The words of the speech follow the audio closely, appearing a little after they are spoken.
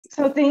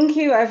So thank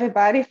you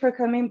everybody for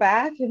coming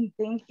back, and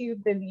thank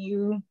you the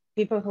new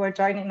people who are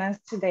joining us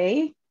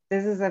today.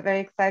 This is a very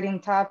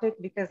exciting topic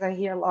because I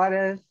hear a lot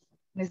of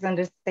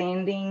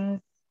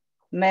misunderstandings,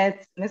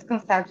 myths,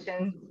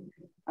 misconceptions.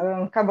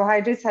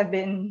 Carbohydrates have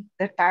been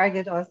the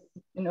target of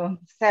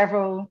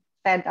several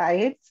fad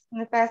diets in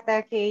the past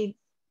decades.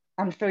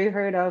 I'm sure you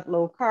heard of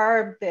low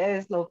carb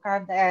this, low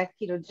carb that,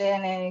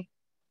 ketogenic,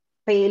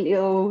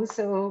 paleo.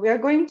 So we are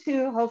going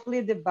to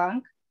hopefully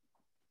debunk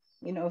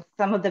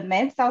some of the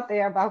myths out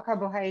there about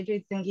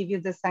carbohydrates and give you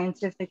the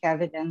scientific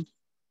evidence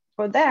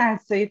for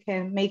that so you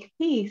can make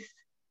peace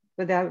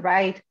with the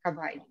right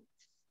carbohydrates.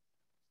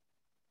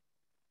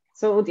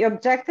 So the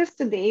objectives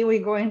today,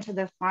 we're going to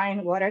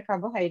define what are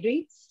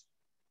carbohydrates,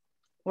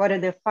 what are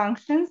the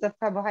functions of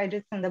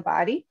carbohydrates in the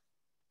body,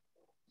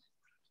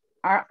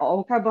 are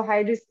all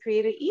carbohydrates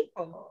created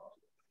equal?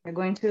 We're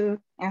going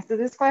to answer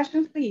this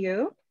question for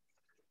you.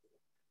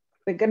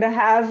 We're going to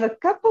have a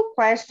couple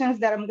questions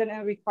that I'm going to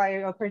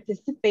require your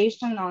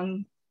participation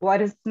on. What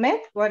is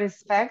myth, what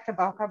is fact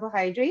about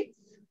carbohydrates?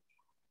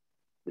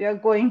 We are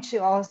going to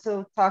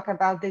also talk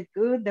about the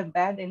good, the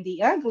bad, and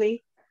the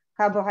ugly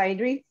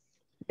carbohydrates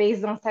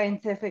based on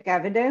scientific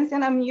evidence.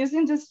 And I'm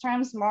using these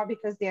terms more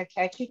because they are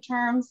catchy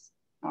terms.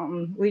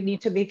 We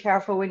need to be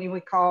careful when we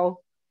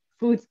call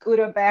foods good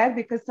or bad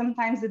because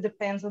sometimes it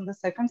depends on the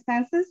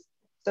circumstances.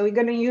 So we're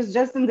going to use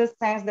just in the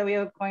sense that we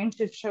are going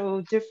to show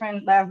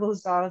different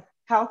levels of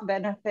health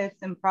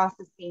benefits and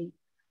processing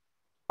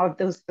of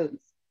those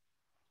foods.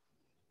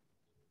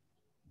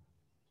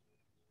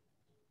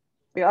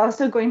 We're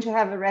also going to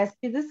have a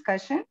recipe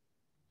discussion.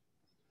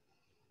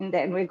 And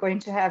then we're going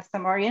to have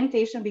some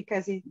orientation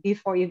because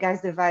before you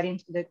guys divide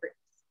into the groups.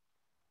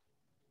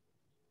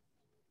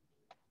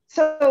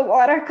 So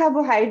what are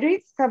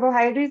carbohydrates?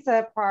 Carbohydrates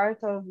are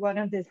part of one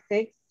of the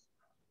 6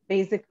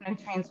 basic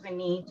nutrients we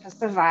need to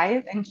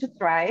survive and to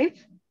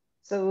thrive.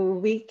 So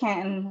we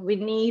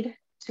need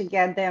to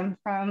get them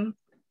from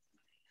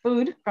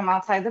food from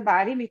outside the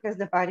body because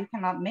the body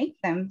cannot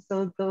make them.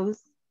 So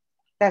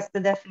that's the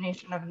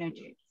definition of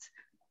nutrients.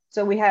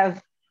 So we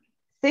have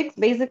 6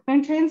 basic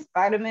nutrients: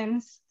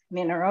 vitamins,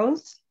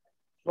 minerals,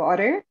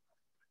 water,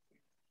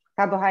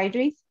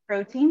 carbohydrates,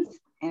 proteins,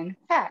 and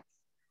fats.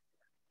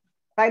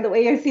 By the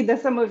way, I see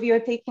that some of you are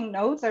taking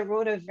notes. I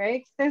wrote a very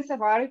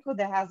extensive article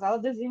that has all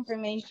this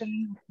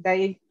information that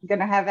you're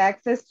gonna have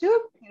access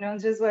to.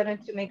 Just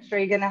wanted to make sure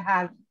you're gonna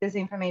have this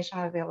information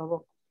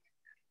available.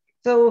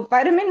 So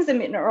vitamins and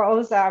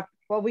minerals are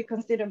what we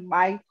consider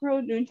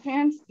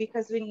micronutrients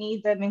because we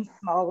need them in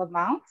small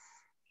amounts.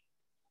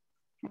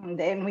 And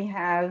then we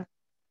have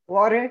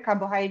water,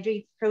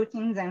 carbohydrates,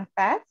 proteins, and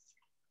fats.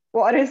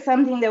 Water is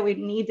something that we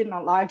need in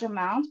a large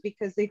amount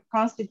because it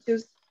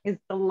constitutes is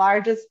the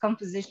largest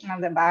composition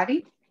of the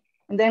body.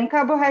 And then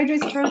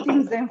carbohydrates,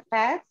 proteins, and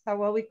fats are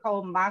what we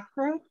call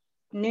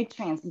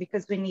macronutrients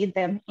because we need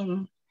them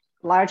in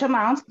large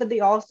amounts, but they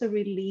also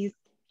release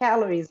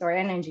calories or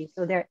energy.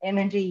 So they're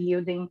energy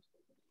yielding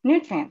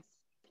nutrients.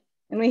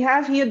 And we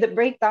have here the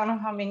breakdown of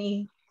how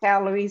many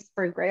calories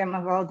per gram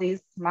of all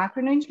these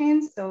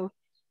macronutrients. So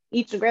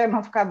each gram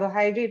of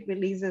carbohydrate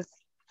releases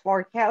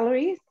 4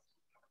 calories.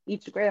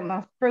 Each gram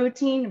of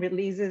protein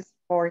releases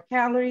 4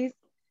 calories,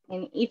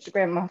 and each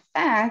gram of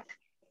fat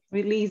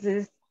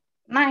releases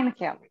 9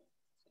 calories.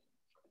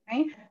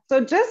 Okay?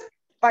 So just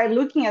by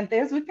looking at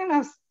this, we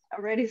can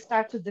already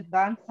start to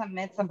debunk some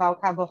myths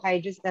about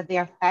carbohydrates that they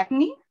are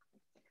fattening.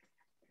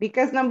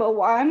 Because number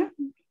one,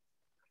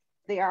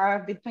 they are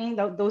between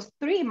those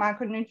 3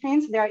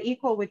 macronutrients, they are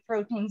equal with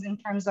proteins in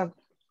terms of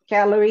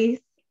calories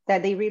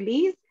that they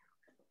release.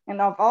 And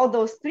of all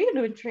those 3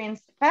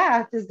 nutrients,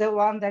 fat is the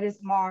one that is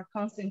more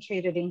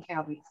concentrated in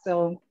calories.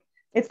 So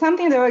it's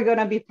something that we're going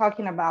to be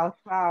talking about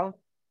throughout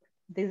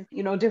this,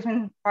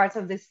 different parts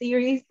of the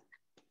series.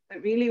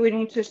 But really, we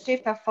need to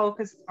shift our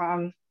focus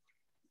from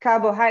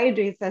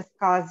carbohydrates as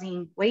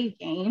causing weight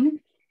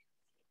gain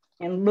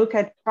and look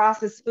at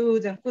processed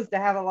foods and foods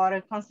that have a lot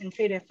of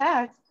concentrated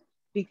fats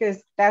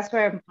because that's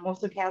where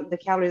most of the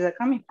calories are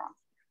coming from.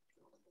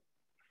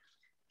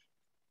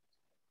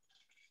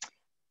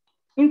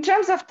 In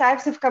terms of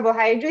types of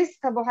carbohydrates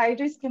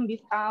can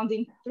be found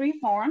in 3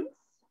 forms: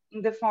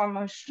 in the form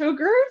of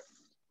sugars,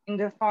 in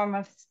the form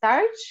of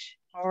starch,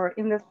 or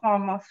in the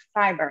form of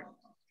fiber.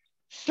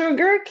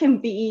 Sugar can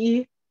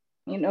be,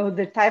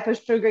 the type of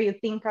sugar you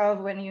think of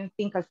when you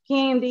think of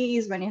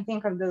candies, when you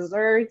think of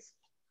desserts,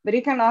 but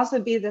it can also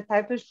be the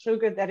type of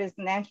sugar that is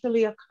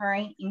naturally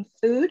occurring in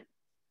food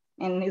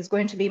and is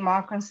going to be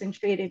more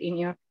concentrated in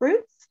your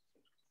fruits.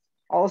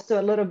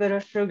 Also, a little bit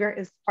of sugar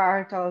is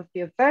part of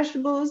your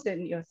vegetables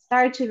and your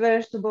starchy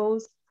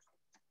vegetables.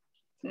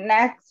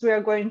 Next, we are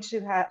going to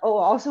have,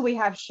 also we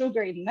have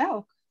sugar in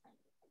milk.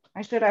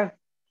 I should have,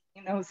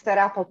 set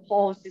up a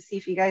poll to see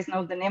if you guys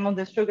know the name of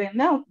the sugar in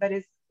milk, but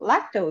it's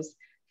lactose.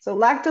 So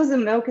lactose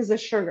in milk is a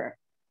sugar,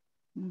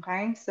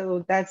 okay?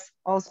 So that's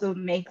also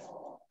makes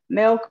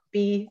milk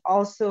be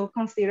also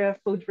considered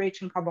food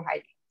rich in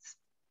carbohydrates.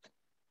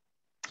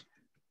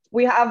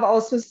 We have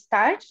also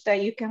starch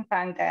that you can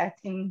find that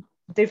in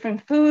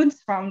different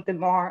foods, from the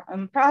more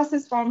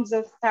unprocessed forms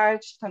of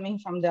starch coming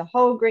from the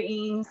whole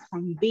grains,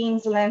 from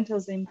beans,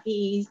 lentils, and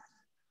peas,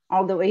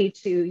 all the way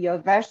to your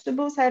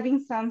vegetables having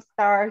some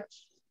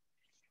starch.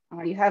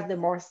 You have the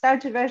more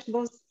starchy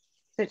vegetables,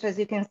 such as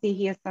you can see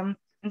here, some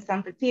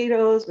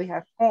potatoes. We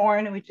have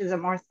corn, which is a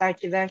more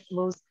starchy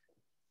vegetables.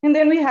 And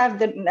then we have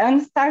the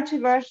non-starchy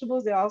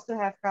vegetables. They also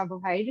have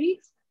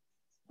carbohydrates,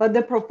 but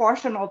the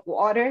proportion of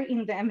water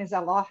in them is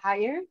a lot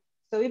higher.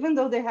 So even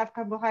though they have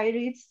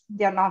carbohydrates,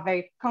 they're not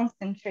very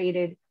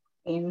concentrated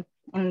in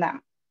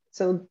them.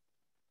 So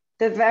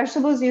the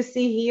vegetables you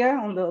see here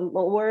on the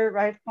lower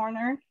right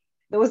corner,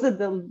 those are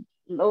the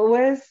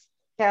lowest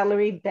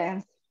calorie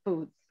dense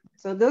foods.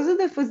 So those are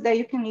the foods that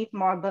you can eat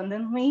more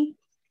abundantly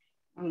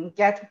and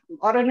get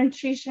a lot of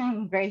nutrition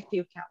and very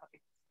few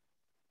calories.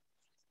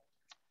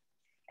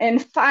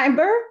 And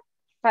fiber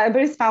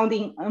is found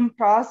in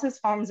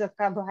unprocessed forms of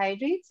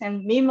carbohydrates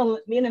and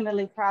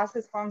minimally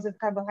processed forms of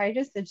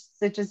carbohydrates,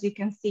 such as you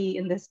can see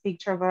in this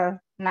picture of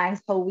a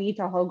nice whole wheat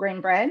or whole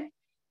grain bread.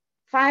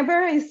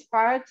 Fiber is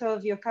part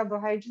of your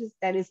carbohydrates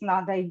that is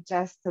not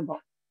digestible.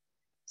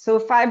 So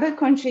fiber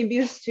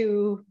contributes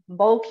to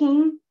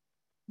bulking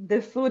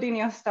the food in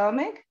your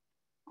stomach,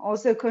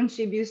 also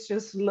contributes to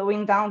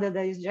slowing down the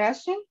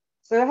digestion.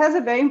 So it has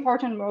a very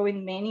important role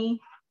in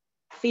many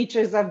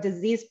features of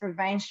disease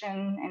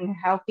prevention and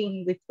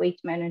helping with weight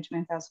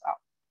management as well.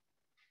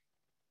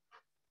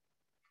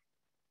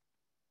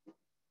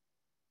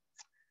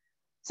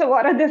 So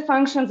what are the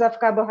functions of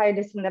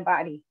carbohydrates in the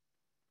body?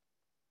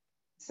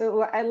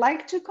 So I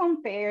like to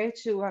compare it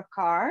to a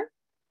car,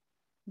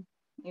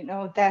 you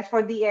know, that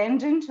for the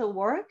engine to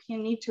work, you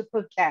need to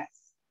put gas,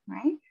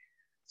 right?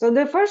 So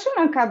the function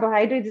of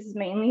carbohydrates is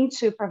mainly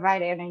to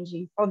provide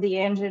energy for the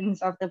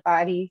engines of the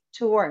body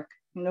to work,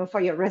 you know, for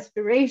your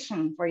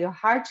respiration, for your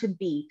heart to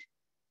beat,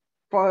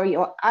 for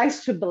your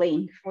eyes to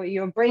blink, for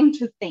your brain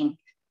to think,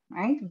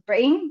 right?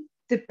 Brain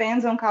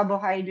depends on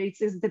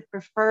carbohydrates, is the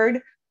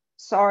preferred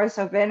source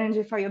of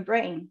energy for your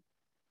brain.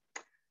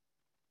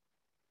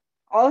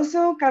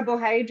 Also,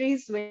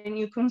 carbohydrates, when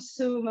you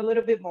consume a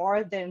little bit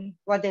more than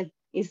what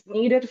is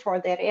needed for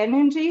that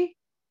energy,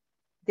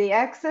 the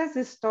excess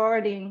is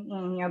stored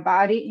in your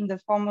body in the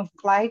form of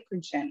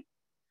glycogen.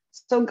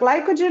 So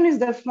glycogen is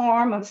the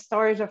form of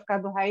storage of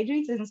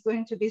carbohydrates, and it's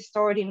going to be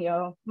stored in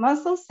your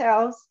muscle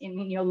cells and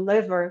in your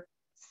liver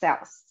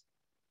cells.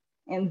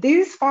 And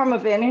this form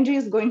of energy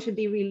is going to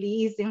be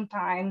released in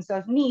times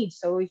of need.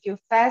 So if you're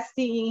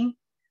fasting,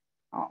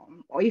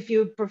 or if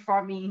you're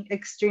performing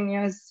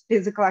extraneous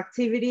physical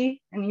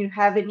activity and you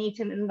haven't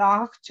eaten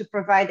enough to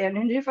provide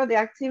energy for the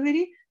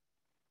activity,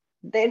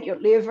 then your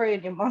liver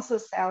and your muscle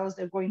cells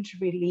are going to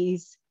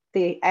release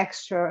the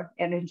extra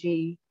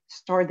energy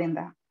stored in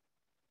them.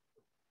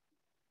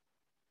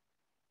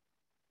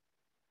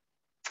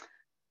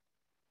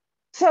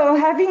 So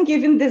having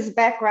given this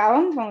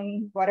background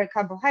on what are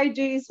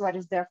carbohydrates, what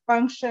is their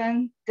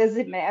function, does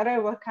it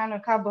matter what kind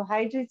of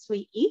carbohydrates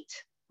we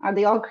eat? Are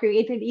they all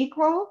created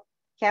equal,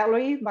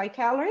 calorie by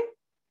calorie?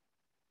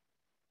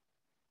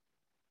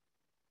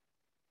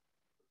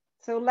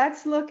 So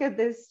let's look at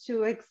these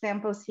two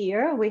examples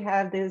here. We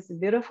have this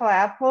beautiful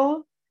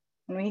apple,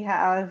 and we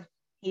have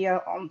here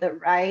on the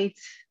right,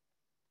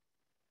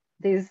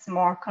 this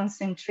more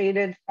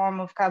concentrated form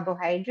of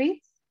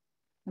carbohydrates.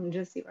 Let me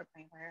just see what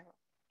my arrow.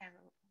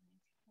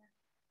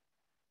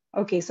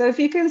 Okay, so if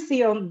you can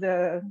see on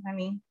the, let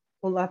me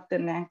pull up the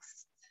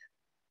next.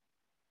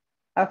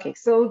 Okay,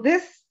 so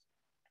this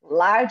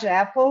large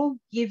apple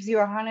gives you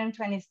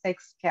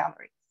 126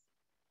 calories.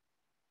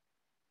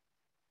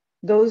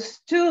 Those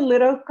two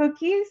little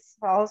cookies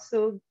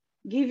also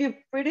give you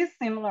pretty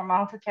similar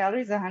amount of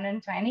calories,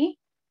 120.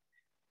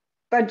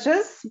 But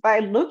just by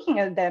looking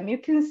at them, you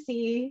can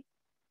see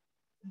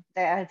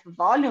that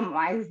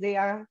volume-wise, they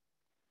are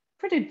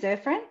pretty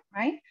different,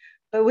 right?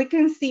 But we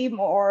can see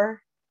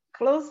more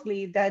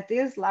closely that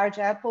this large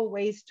apple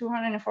weighs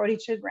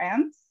 242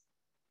 grams,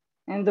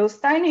 and those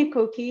tiny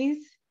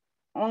cookies,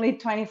 only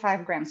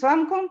 25 grams. So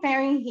I'm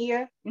comparing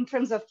here in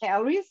terms of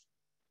calories,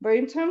 but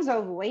in terms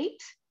of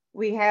weight,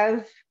 we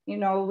have, you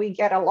know, we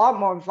get a lot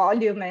more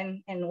volume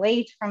and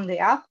weight from the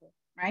apple,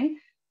 right?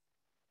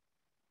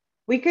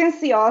 We can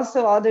see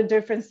also other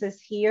differences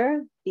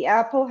here. The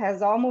apple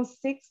has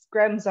almost 6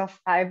 grams of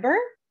fiber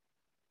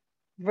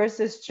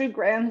versus 2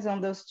 grams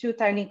on those two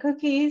tiny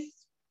cookies.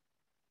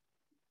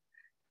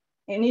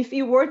 And if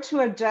you were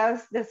to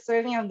adjust the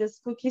serving of these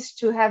cookies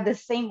to have the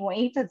same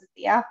weight as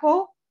the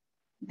apple,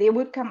 they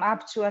would come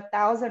up to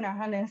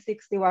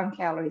 1,161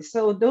 calories.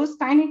 So those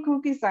tiny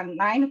cookies are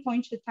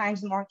 9.2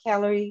 times more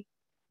calorie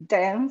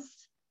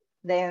dense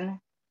than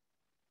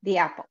the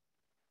apple.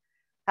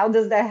 How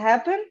does that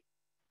happen?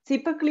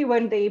 Typically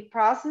when they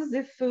process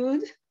the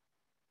food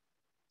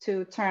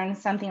to turn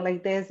something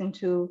like this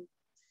into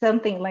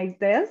something like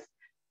this,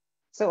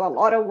 so a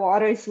lot of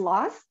water is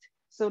lost.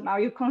 So now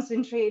you're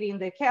concentrating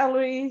the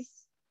calories.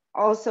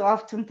 Also,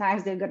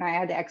 oftentimes they're gonna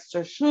add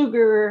extra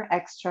sugar,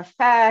 extra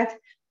fat.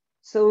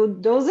 So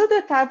those are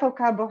the type of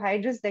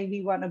carbohydrates that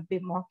we wanna be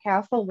more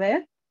careful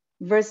with.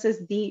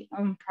 versus the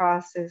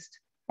unprocessed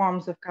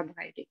forms of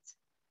carbohydrates?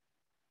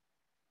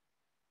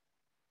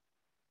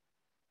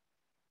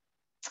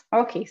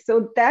 Okay,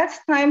 so that's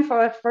time for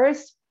our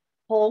first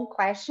poll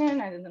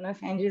question. I don't know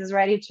if Angie is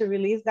ready to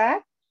release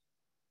that.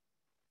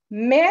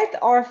 Myth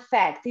or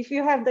fact? If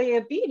you have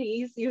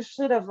diabetes, you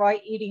should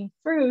avoid eating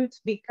fruit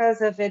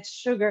because of its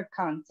sugar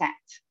content.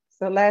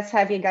 So let's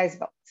have you guys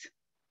vote.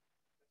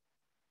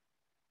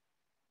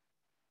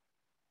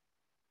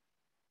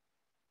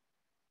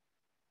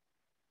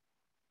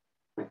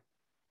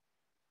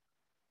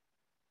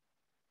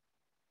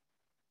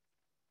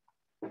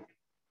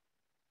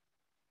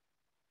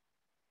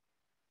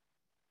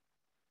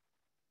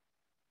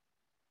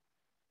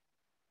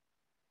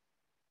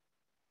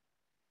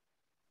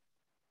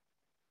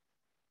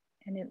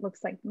 And it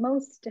looks like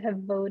most have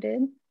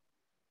voted.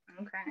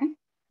 Okay.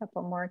 A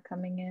couple more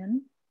coming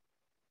in.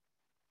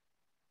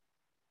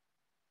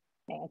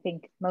 Okay, I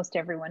think most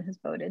everyone has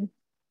voted.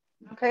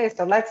 Okay,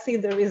 so let's see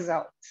the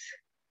results.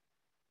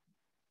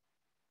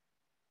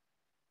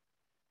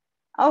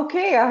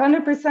 Okay,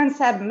 100%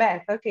 said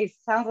myth. Okay,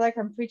 sounds like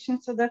I'm preaching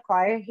to the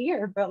choir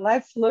here, but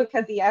let's look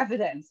at the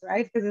evidence,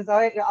 right? Because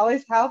it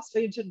always helps for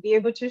you to be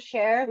able to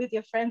share with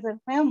your friends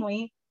and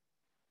family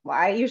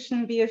why you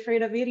shouldn't be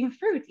afraid of eating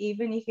fruit,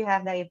 even if you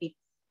have diabetes.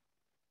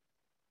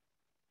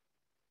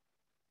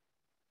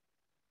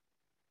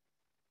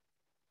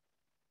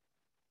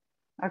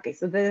 Okay,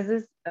 so this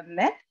is a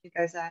myth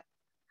because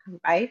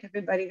right,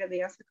 everybody got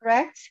the answer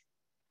correct.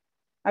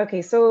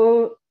 Okay,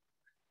 so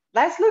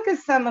let's look at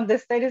some of the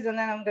studies and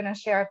then I'm gonna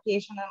share a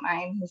patient of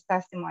mine, his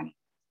testimony.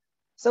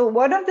 So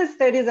one of the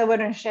studies I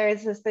want to share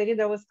is a study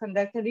that was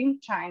conducted in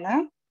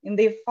China, and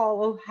they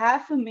follow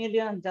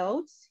 500,000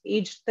 adults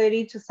aged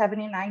 30 to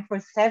 79 for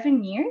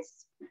 7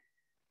 years.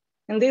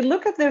 And they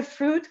look at their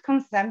fruit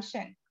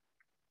consumption.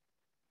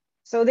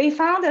 So they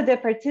found that the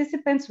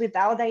participants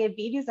without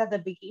diabetes at the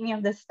beginning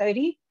of the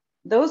study,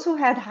 those who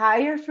had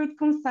higher fruit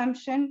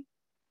consumption,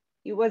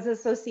 it was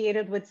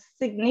associated with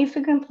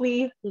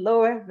significantly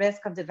lower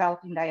risk of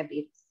developing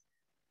diabetes.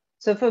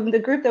 So from the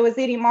group that was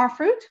eating more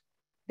fruit,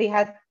 they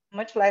had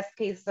much less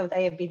cases of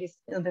diabetes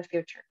in the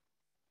future.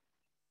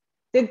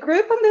 The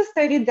group on the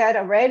study that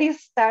already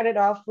started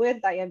off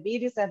with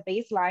diabetes at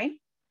baseline,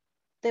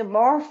 the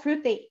more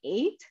fruit they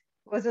ate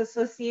was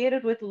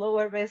associated with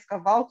lower risk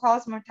of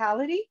all-cause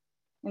mortality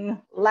and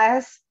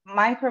less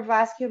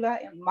microvascular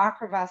and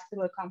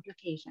macrovascular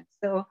complications.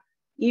 So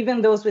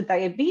even those with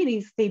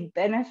diabetes, they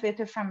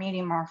benefited from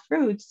eating more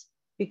fruits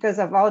because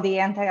of all the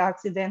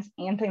antioxidants,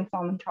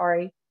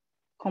 anti-inflammatory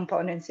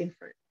components in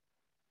fruit.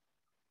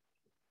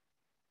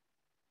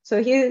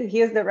 So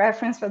here's the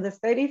reference for the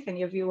study if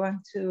any of you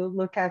want to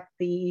look at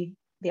the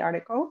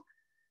article.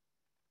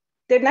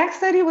 The next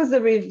study was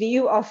a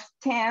review of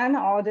 10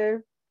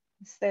 other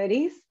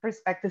studies,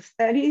 prospective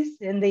studies,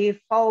 and they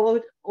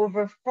followed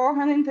over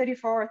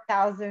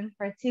 434,000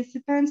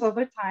 participants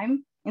over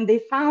time, and they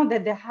found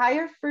that the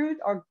higher fruit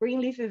or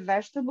green leafy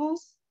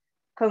vegetables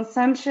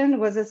consumption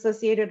was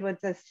associated with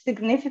a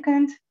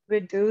significant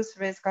reduced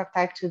risk of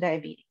type 2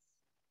 diabetes.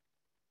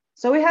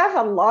 So we have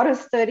a lot of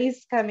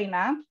studies coming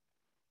up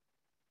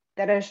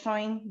that are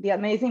showing the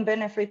amazing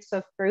benefits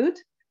of fruit.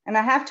 And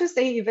I have to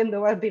say, even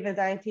though I've been a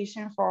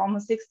dietitian for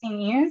almost 16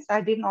 years,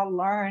 I did not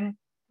learn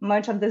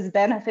much of this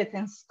benefit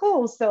in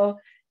school. So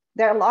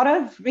there are a lot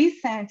of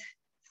recent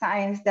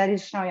science that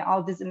is showing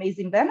all these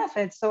amazing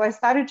benefits. So I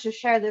started to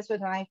share this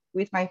with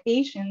my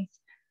patients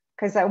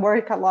because I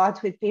work a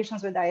lot with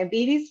patients with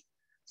diabetes.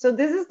 So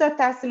this is the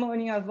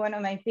testimony of one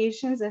of my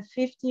patients, a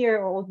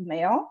 50-year-old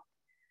male.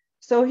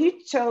 So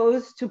he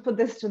chose to put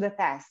this to the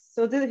test.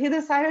 So he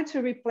decided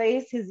to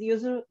replace his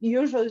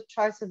usual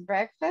choice of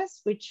breakfast,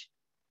 which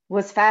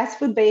was fast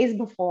food based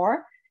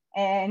before,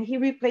 and he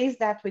replaced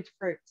that with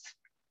fruits.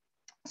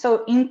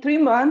 So in 3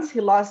 months,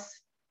 he lost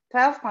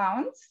 12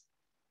 pounds,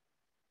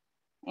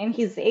 and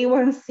his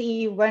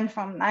A1C went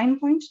from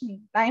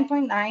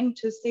 9.9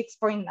 to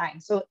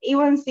 6.9. So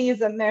A1C is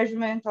a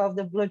measurement of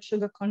the blood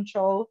sugar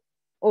control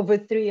over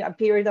a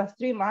period of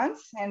 3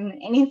 months, and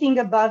anything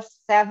above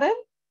 7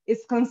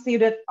 is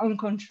considered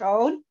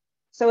uncontrolled.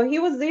 So he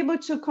was able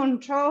to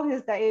control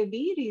his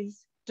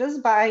diabetes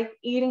just by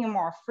eating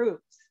more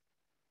fruits.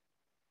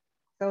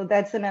 So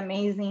that's an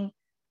amazing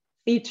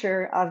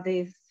feature of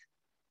this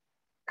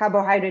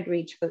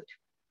carbohydrate-rich food.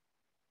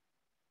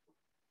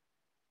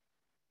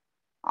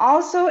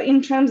 Also,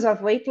 in terms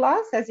of weight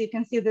loss, as you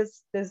can see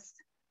this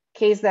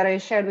case that I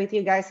shared with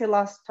you guys, he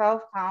lost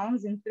 12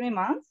 pounds in 3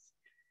 months.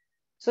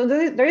 So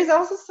there is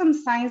also some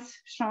science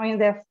showing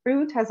that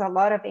fruit has a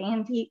lot of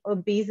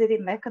anti-obesity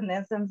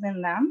mechanisms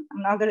in them.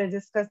 I'm not going to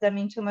discuss them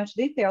in too much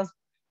details,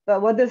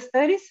 but what the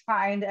studies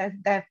find is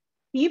that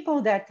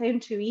people that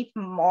tend to eat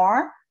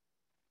more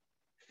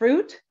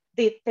fruit,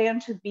 they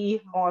tend to be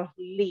more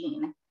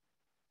lean.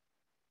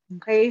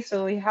 Okay,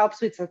 so it helps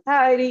with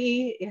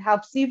satiety. It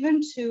helps even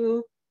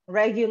to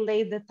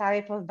regulate the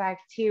type of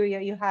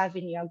bacteria you have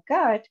in your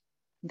gut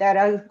that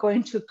are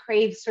going to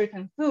crave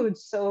certain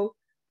foods. So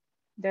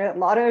there are a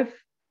lot of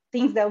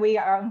things that we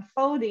are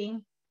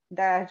unfolding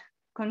that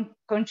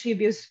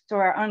contributes to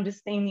our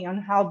understanding on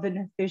how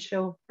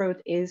beneficial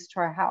fruit is to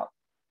our health.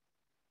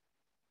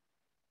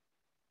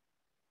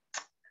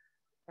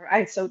 All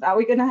right, so now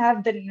we're gonna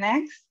have the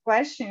next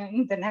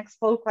question, the next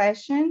poll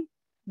question,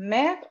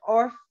 myth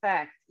or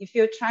fact? If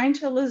you're trying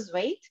to lose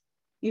weight,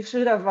 you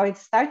should avoid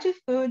starchy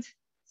foods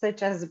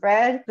such as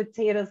bread,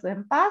 potatoes,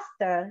 and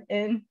pasta,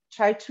 and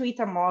try to eat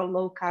a more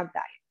low-carb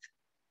diet.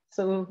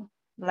 So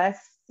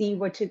let's see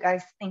what you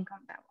guys think on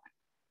that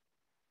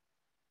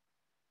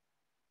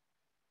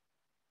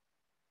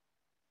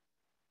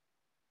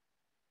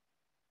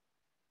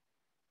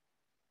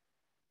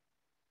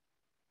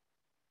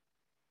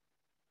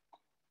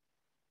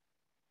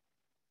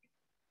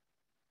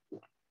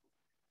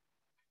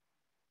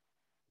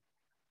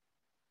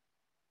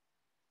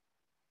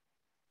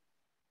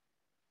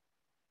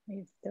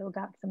We've still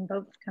got some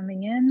votes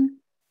coming in.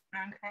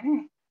 one.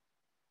 Okay.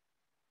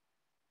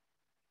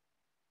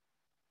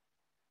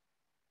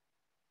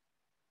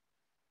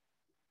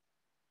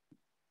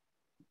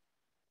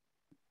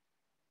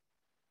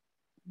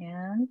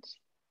 And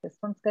this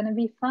one's going to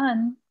be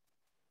fun.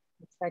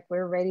 Looks like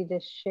we're ready to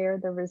share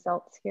the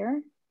results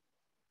here.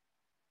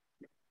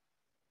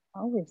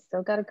 Oh, we've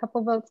still got a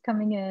couple votes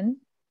coming in.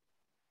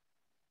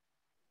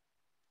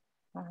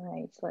 All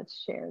right, so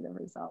let's share the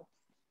results.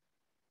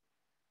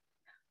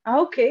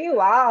 Okay,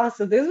 wow.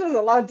 So this was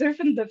a lot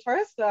different the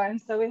first one.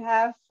 So we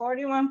have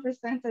 41%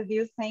 of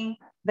you saying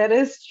that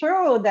is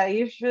true that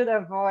you should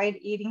avoid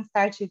eating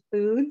starchy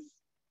foods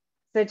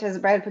such as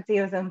bread,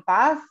 potatoes, and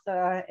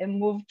pasta and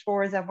move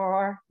towards a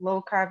more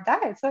low carb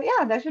diet. So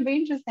yeah, that should be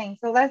interesting.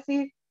 So let's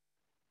see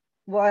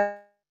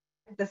what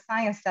the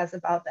science says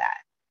about that.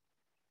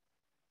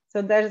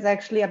 So there's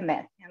actually a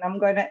myth, and I'm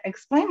going to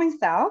explain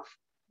myself.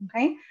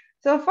 Okay.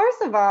 So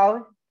first of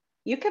all,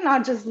 you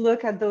cannot just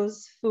look at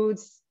those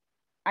foods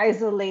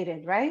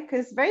isolated, right?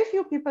 Because very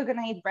few people are going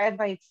to eat bread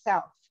by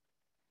itself.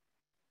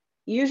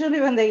 Usually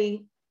when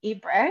they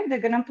eat bread, they're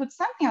going to put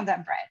something on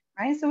that bread,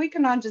 right? So we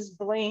cannot just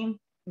blame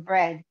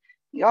bread.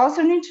 You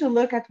also need to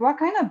look at what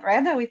kind of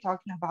bread are we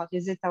talking about?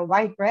 Is it a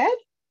white bread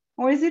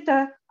or is it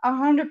a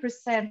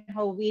 100%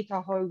 whole wheat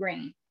or whole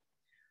grain?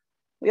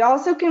 We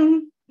also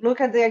can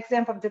look at the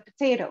example of the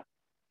potato.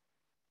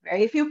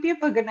 Very few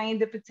people are going to eat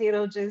the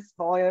potato just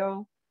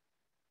boiled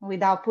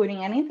without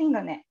putting anything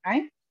on it,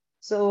 right?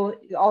 So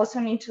you also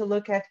need to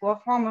look at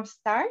what form of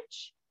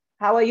starch,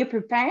 how are you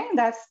preparing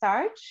that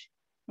starch,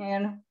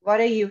 and what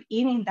are you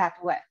eating that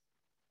with?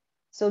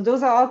 So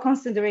those are all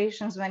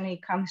considerations when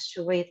it comes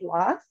to weight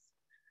loss.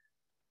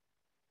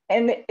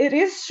 And it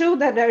is true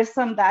that there are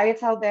some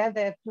diets out there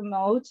that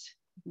promote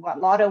a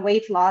lot of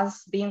weight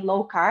loss being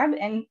low carb,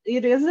 and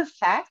it is a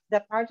fact,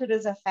 that part of it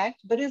is a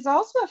fact, but it's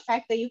also a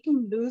fact that you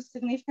can lose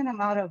significant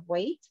amount of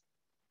weight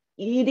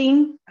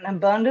eating an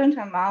abundant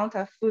amount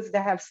of foods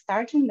that have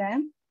starch in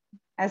them,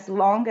 as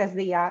long as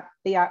they are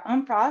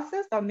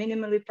unprocessed or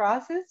minimally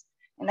processed,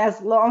 and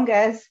as long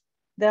as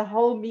the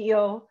whole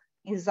meal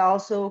is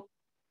also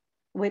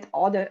with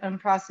other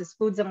unprocessed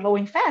foods and low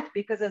in fat,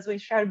 because as we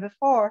shared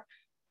before,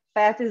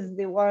 fat is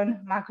the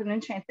one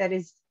macronutrient that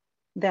is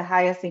the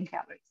highest in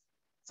calories.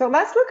 So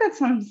let's look at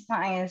some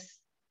science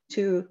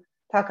to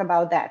talk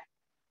about that.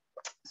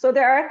 So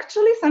there are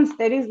actually some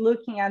studies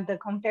looking at the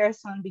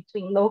comparison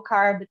between low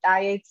carb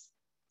diets,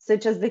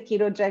 such as the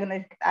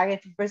ketogenic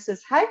diet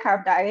versus high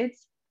carb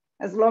diets,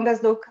 as long as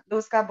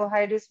those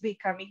carbohydrates be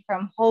coming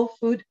from whole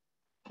food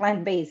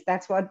plant-based.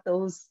 That's what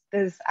this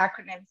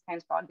acronym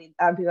stands for, the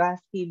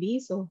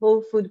WFPB, so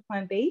whole food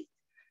plant-based.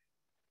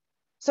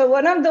 So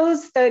one of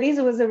those studies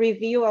was a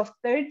review of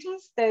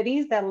 13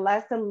 studies that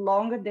lasted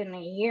longer than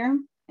a year.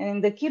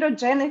 And the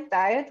ketogenic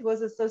diet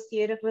was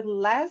associated with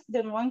less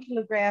than 1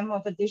 kilogram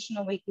of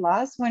additional weight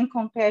loss when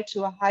compared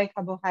to a high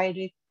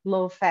carbohydrate,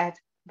 low fat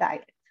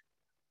diet.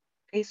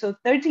 Okay, so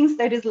 13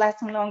 studies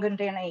lasting longer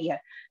than a year.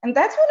 And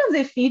that's one of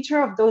the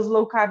features of those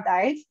low carb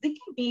diets. They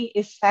can be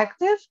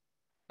effective,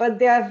 but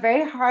they are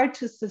very hard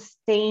to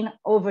sustain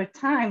over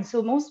time.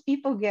 So most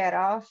people get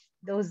off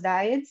those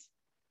diets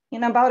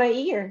in about a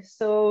year.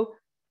 So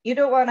you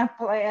don't want a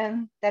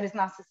plan that is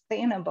not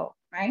sustainable,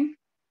 right?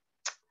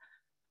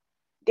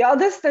 The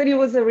other study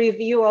was a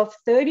review of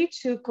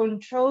 32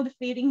 controlled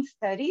feeding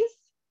studies.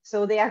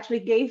 So they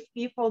actually gave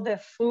people the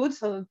food,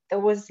 so there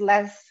was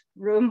less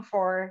room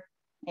for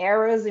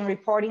errors in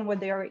reporting what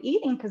they were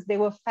eating because they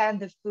were fed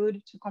the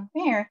food to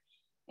compare.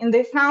 And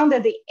they found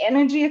that the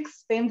energy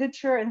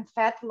expenditure and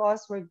fat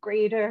loss were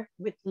greater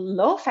with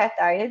low-fat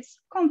diets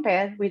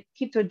compared with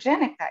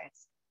ketogenic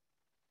diets.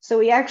 So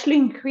we actually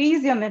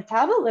increase your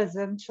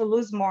metabolism to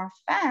lose more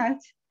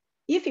fat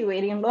if you're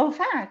eating low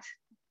fat,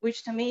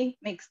 which to me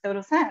makes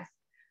total sense.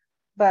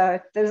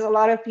 But there's a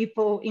lot of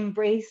people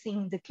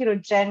embracing the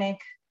ketogenic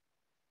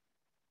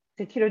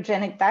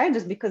diet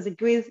just because it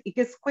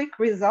gives quick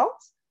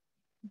results.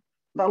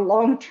 But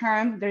long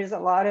term, there's a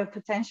lot of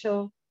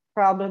potential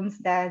problems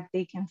that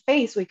they can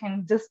face. We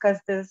can discuss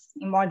this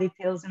in more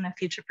details in a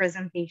future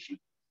presentation.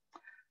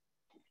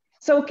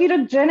 So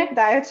ketogenic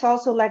diets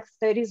also lack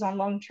studies on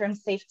long-term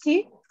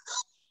safety.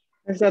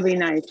 This will be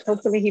nice.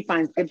 Hopefully he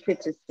finds good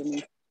pictures for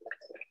me.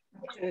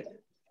 Good.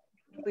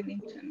 We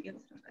need to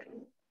mute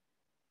somebody.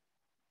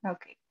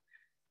 Okay.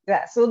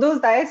 Yeah, so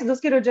those diets,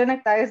 those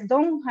ketogenic diets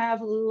don't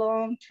have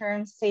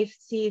long-term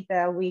safety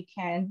that we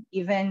can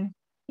even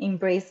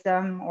embrace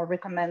them or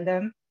recommend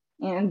them.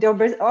 And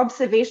the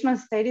observational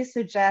studies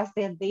suggest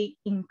that they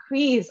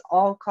increase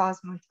all-cause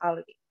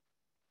mortality.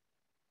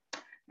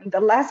 And the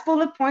last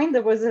bullet point,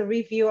 there was a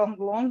review of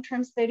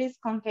long-term studies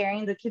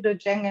comparing the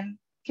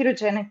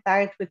ketogenic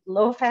diet with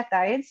low-fat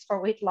diets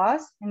for weight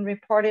loss, and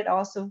reported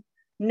also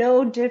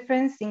no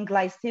difference in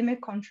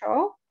glycemic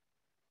control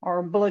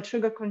or blood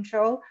sugar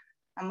control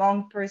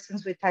among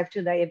persons with type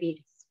 2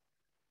 diabetes.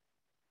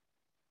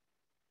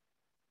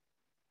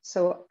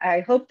 So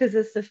I hope this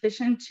is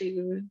sufficient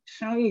to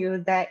show you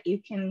that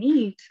you can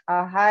eat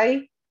a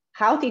high,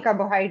 healthy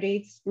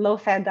carbohydrates,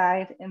 low-fat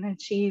diet and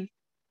achieve,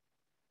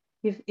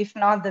 if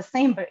not the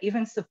same, but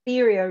even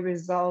superior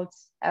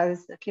results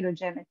as the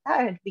ketogenic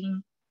diet,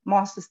 being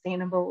more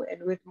sustainable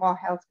and with more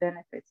health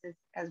benefits,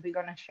 as we're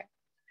gonna share.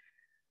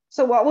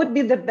 So what would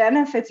be the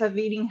benefits of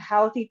eating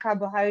healthy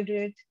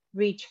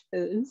carbohydrate-rich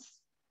foods?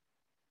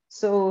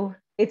 So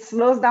it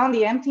slows down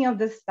the emptying of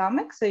the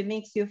stomach, so it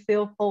makes you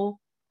feel full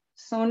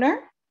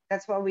sooner.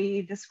 That's what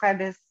we describe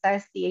as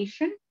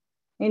satiation.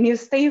 And you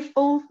stay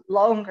full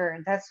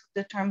longer. That's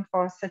the term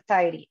for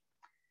satiety.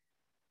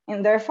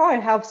 And therefore,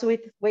 it helps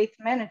with weight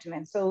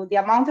management. So the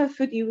amount of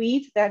food you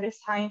eat that is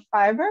high in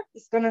fiber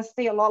is going to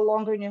stay a lot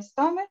longer in your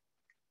stomach.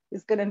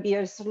 It's going to be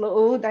a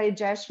slow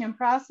digestion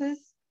process.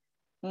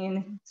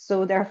 And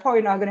so therefore,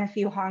 you're not going to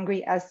feel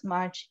hungry as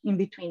much in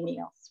between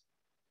meals.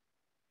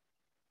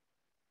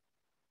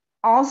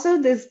 Also,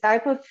 this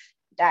type of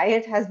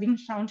diet has been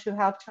shown to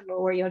help to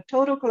lower your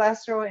total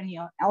cholesterol and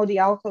your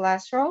LDL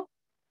cholesterol,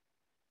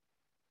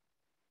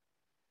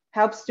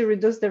 helps to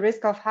reduce the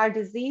risk of heart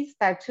disease,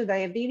 type 2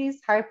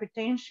 diabetes,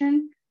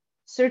 hypertension,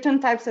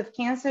 certain types of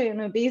cancer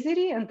and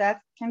obesity, and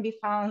that can be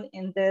found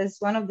in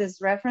one of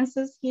these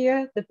references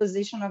here, the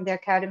position of the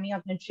Academy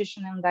of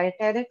Nutrition and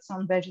Dietetics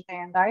on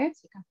vegetarian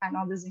diets. You can find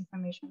all this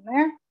information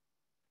there.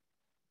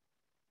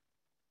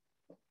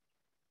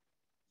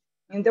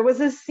 And there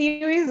was a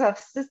series of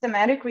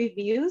systematic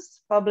reviews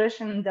published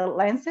in The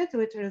Lancet,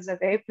 which is a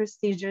very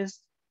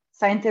prestigious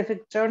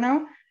scientific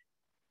journal.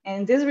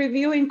 And this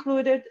review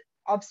included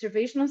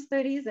observational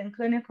studies and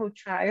clinical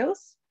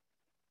trials.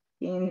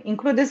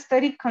 Included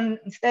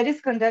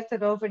studies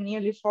conducted over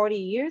nearly 40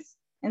 years.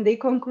 And they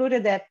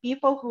concluded that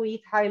people who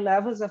eat high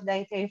levels of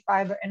dietary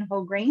fiber and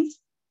whole grains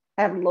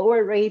have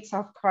lower rates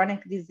of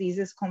chronic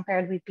diseases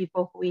compared with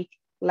people who eat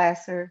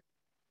lesser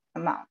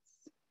amounts.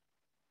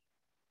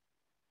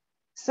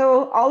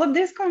 So all of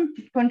this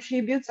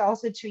contributes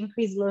also to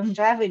increase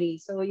longevity.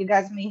 So you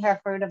guys may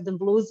have heard of the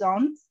blue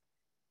zones.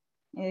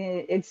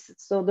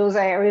 So those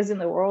are areas in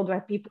the world where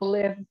people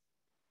live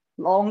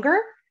longer.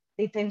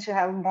 They tend to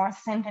have more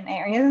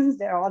centenarians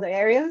than other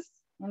areas.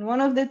 And one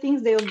of the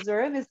things they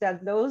observe is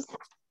that those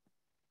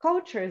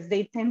cultures,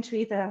 they tend to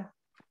eat a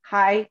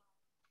high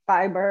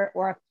fiber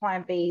or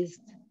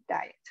plant-based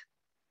diet.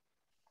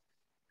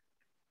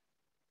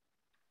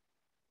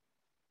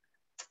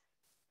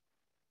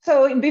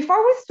 So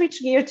before we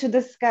switch gear to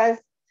discuss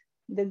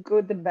the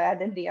good, the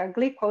bad, and the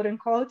ugly, quote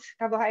unquote,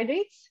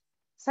 carbohydrates,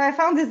 so I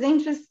found this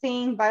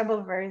interesting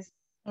Bible verse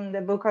in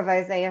the book of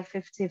Isaiah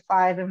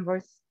 55 and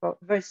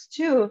verse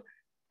 2,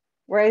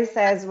 where it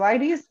says, "Why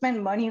do you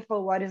spend money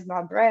for what is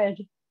not bread,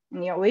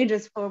 and your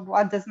wages for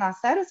what does not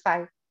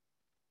satisfy?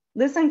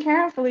 Listen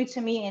carefully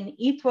to me and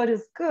eat what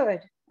is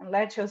good, and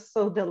let your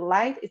soul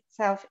delight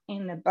itself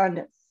in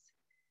abundance."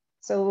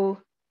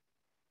 So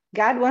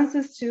God wants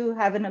us to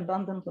have an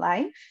abundant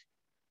life.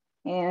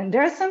 And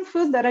there are some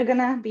foods that are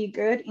gonna be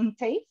good in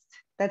taste.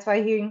 That's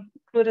why he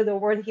included the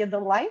word here,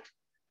 delight,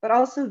 but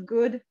also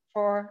good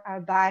for our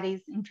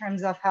bodies in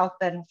terms of health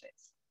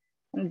benefits.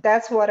 And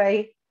that's what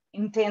I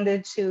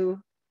intended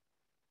to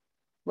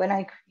when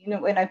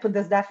I put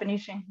this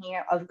definition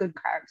here of good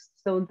carbs.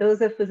 So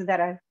those are foods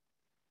that are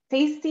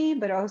tasty,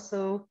 but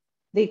also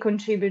they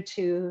contribute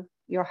to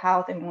your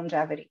health and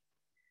longevity.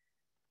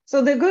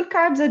 So the good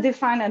carbs are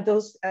defined as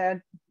those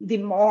the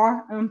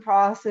more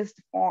unprocessed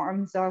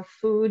forms of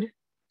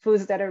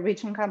foods that are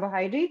rich in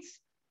carbohydrates.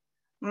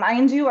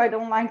 Mind you, I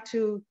don't like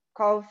to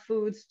call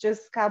foods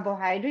just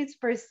carbohydrates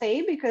per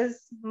se,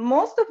 because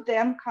most of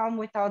them come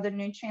with other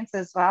nutrients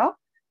as well.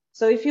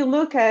 So if you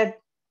look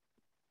at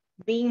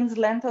beans,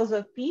 lentils,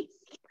 or peas,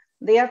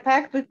 they are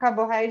packed with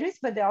carbohydrates,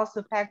 but they're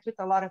also packed with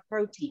a lot of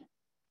protein.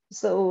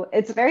 So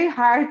it's very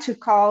hard to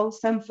call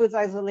some foods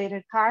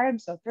isolated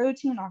carbs or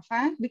protein or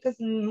fat, because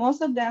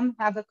most of them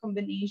have a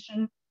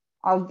combination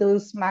of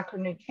those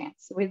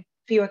macronutrients with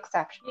few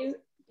exceptions.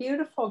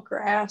 Beautiful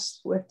grass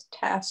with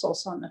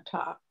tassels on the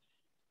top.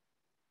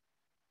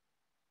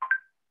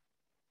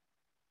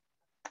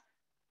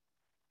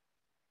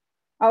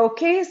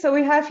 Okay, so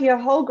we have here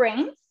whole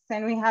grains,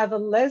 and we have a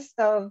list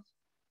of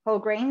whole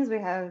grains.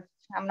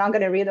 I'm not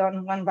gonna read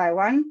on one by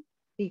one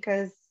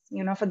because,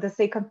 for the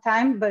sake of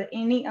time, but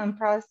any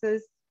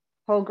unprocessed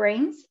whole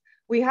grains.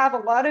 we have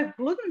a lot of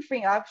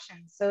gluten-free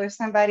options. So if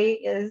somebody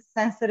is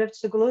sensitive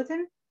to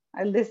gluten,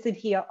 I listed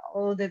here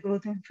all the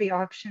gluten-free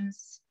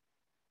options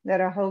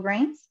that are whole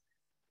grains.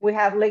 We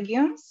have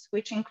legumes,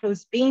 which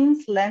includes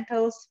beans,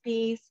 lentils,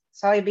 peas,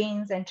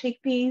 soybeans, and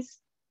chickpeas.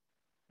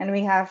 And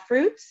we have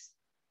fruits.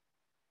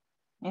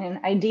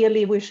 And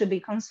ideally, we should be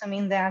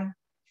consuming them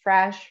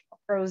fresh,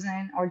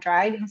 frozen, or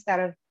dried instead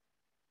of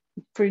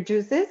fruit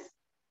juices.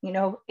 You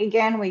know,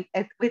 again,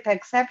 with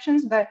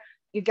exceptions, but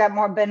you get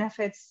more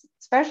benefits,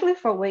 especially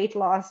for weight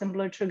loss and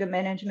blood sugar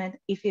management,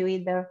 if you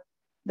eat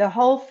the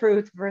whole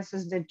fruit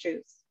versus the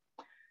juice.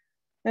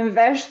 And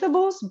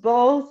vegetables,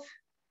 both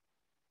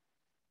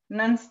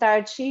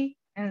non-starchy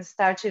and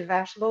starchy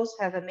vegetables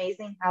have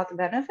amazing health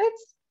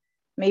benefits.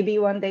 Maybe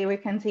one day we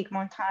can take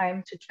more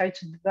time to try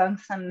to debunk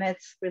some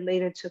myths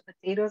related to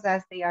potatoes,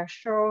 as they are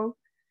shown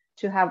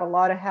to have a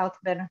lot of health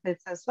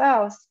benefits as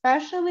well,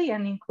 especially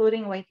and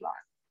including weight loss.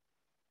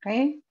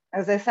 Okay,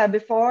 as I said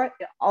before,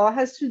 it all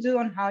has to do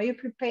on how you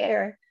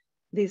prepare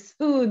these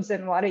foods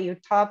and what are you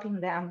topping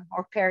them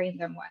or pairing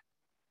them with.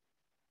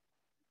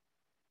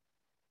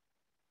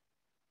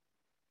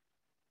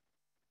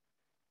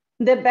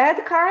 The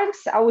bad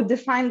carbs, I would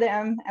define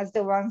them as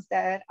the ones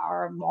that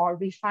are more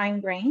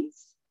refined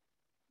grains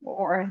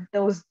or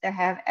those that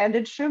have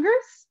added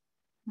sugars.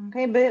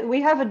 Okay, but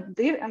we have a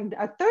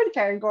third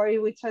category,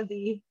 which are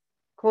the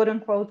quote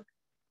unquote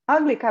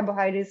ugly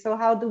carbohydrates. So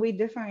how do we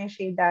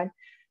differentiate that?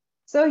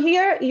 So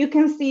here you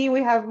can see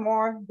we have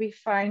more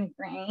refined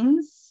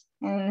grains.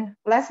 And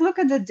let's look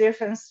at the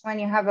difference when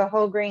you have a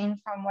whole grain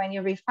from when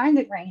you refine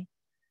the grain.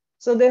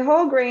 So the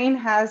whole grain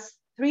has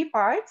 3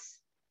 parts.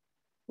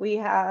 We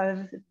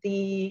have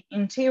the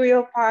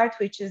interior part,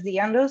 which is the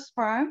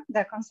endosperm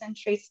that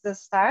concentrates the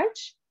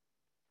starch.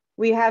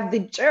 We have the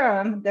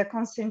germ that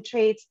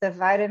concentrates the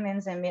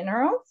vitamins and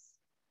minerals.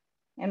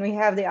 And we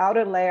have the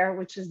outer layer,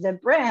 which is the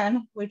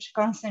bran, which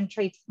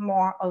concentrates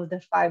more of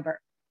the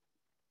fiber.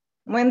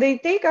 When they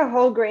take a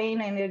whole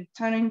grain and it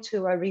turn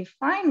into a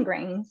refined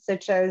grain,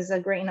 such as a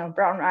grain of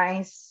brown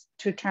rice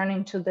to turn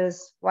into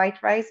this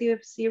white rice you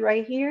see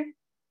right here,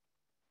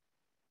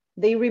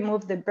 they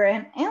remove the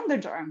bran and the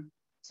germ.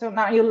 So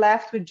now you're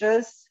left with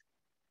just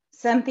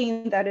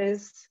something that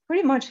is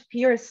pretty much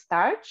pure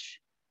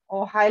starch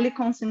or highly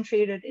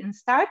concentrated in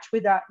starch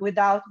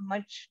without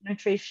much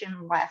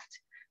nutrition left,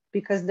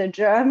 because the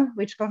germ,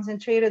 which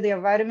concentrated the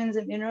vitamins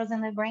and minerals in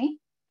the grain,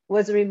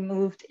 was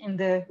removed in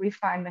the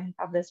refinement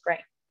of this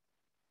grain.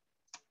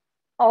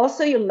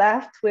 Also, you're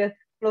left with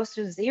close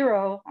to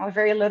 0 or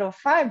very little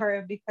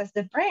fiber because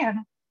the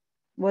bran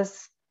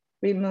was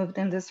removed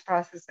in this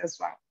process as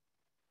well.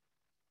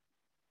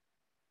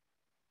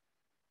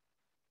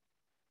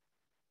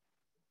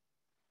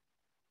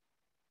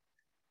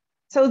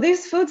 So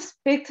these foods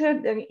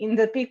pictured in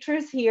the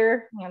pictures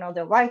here, you know,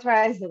 the white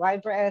rice, the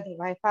white bread, the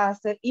white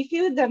pasta, if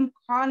you eat them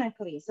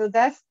chronically, so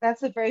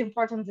that's a very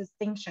important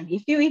distinction.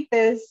 If you eat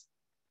this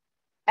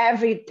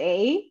every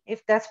day,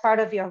 if that's part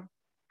of your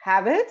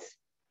habits,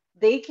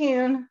 they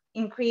can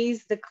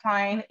increase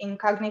decline in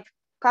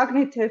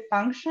cognitive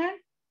function,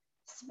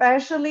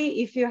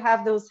 especially if you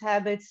have those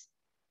habits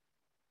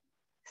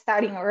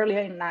starting earlier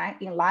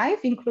in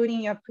life,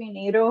 including your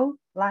prenatal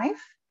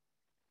life.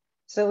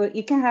 So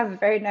it can have a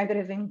very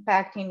negative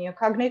impact in your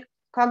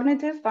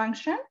cognitive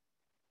function.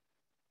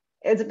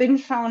 It's been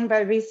shown by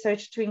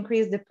research to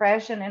increase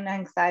depression and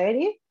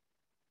anxiety,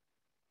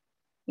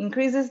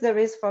 increases the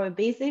risk for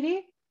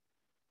obesity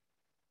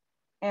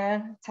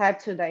and type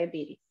 2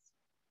 diabetes,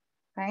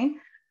 right?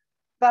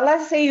 But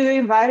let's say you're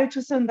invited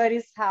to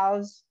somebody's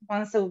house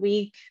once a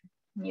week,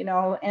 you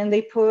know, and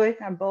they put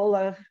a bowl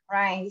of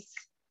rice,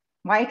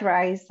 white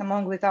rice,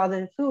 along with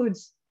other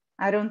foods.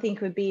 I don't think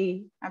it would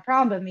be a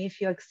problem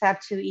if you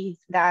accept to eat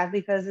that,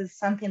 because it's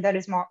something that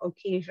is more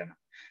occasional.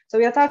 So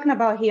we are talking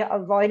about here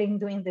avoiding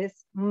doing this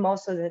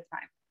most of the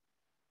time.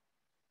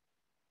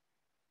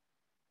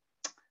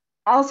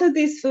 Also,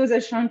 these foods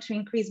are shown to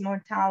increase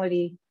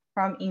mortality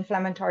from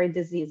inflammatory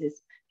diseases.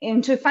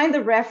 And to find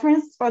the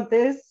reference for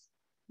this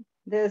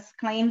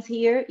claims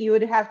here, you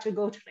would have to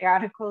go to the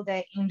article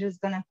that Andrew's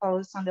gonna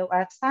post on the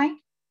website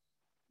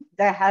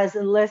that has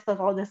a list of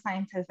all the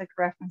scientific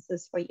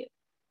references for you.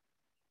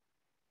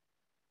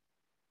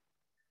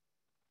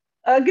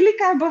 Ugly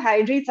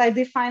carbohydrates, I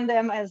define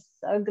them as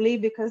ugly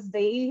because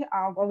they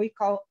are what we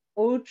call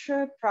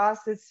ultra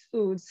processed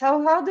foods.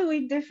 So how do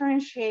we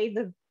differentiate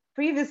the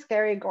previous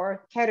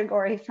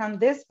category from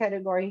this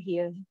category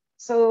here?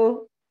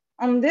 So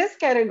on this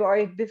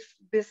category,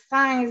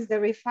 besides the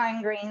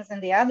refined grains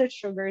and the other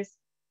sugars,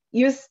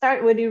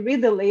 when you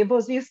read the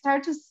labels, you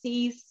start to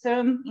see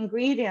some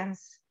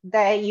ingredients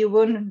that you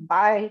wouldn't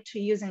buy to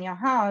use in your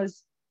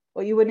house,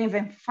 or you wouldn't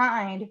even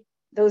find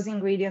those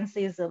ingredients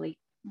easily.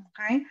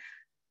 Okay,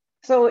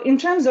 so in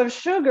terms of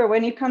sugar,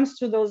 when it comes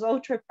to those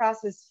ultra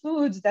processed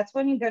foods, that's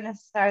when you're gonna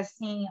start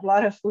seeing a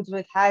lot of foods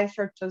with high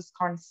fructose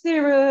corn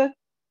syrup.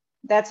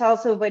 That's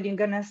also when you're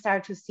gonna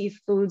start to see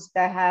foods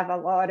that have a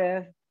lot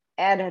of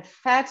added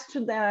fats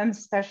to them,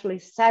 especially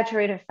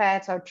saturated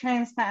fats or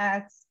trans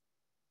fats.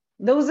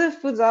 Those are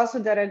foods also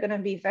that are going to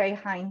be very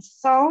high in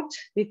salt,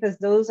 because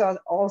those are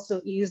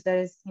also used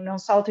as,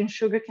 salt and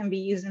sugar can be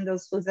used in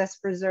those foods as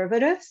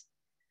preservatives.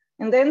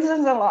 And then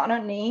there's a lot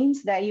of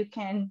names that you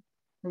can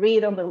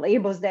read on the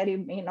labels that you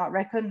may not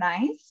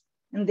recognize.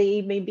 And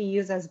they may be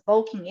used as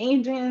bulking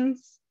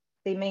agents.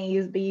 They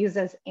may be used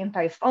as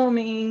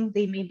anti-foaming.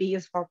 They may be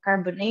used for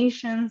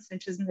carbonation,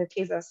 such as in the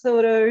case of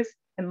sodas,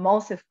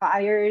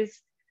 emulsifiers,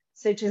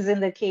 such as in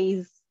the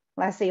case,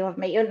 let's say, of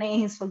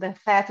mayonnaise, so the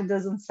fat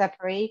doesn't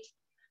separate.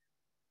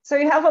 So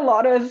you have a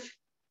lot of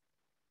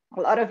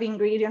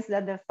ingredients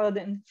that the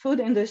food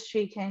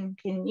industry can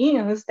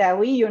use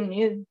that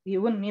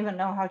you wouldn't even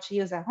know how to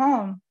use at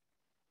home.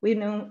 We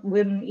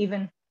wouldn't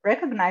even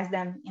recognize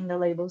them in the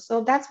label.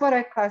 So that's what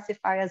I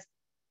classify as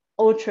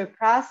ultra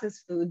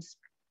processed foods.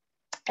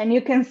 And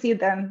you can see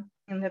them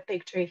in the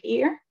picture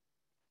here.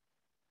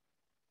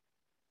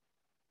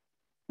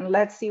 And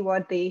let's see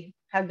what they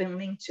have been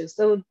linked to.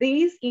 So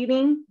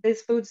eating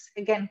these foods,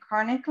 again,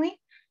 chronically,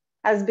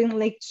 has been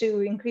linked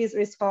to increased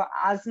risk for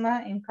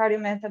asthma and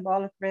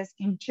cardiometabolic risk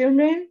in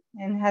children,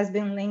 and has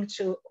been linked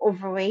to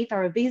overweight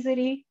or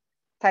obesity,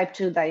 type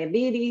 2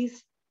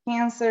 diabetes,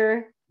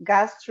 cancer,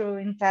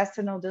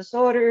 gastrointestinal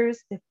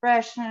disorders,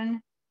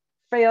 depression,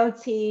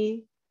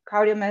 frailty,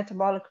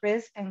 cardiometabolic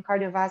risk, and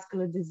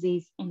cardiovascular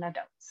disease in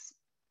adults.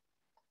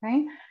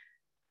 Okay?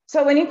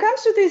 So when it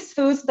comes to these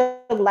foods, the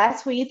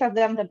less we eat of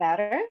them, the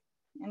better.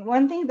 And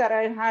one thing that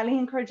I highly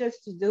encourage us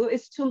to do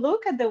is to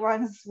look at the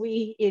ones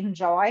we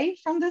enjoy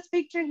from this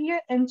picture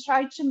here and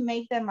try to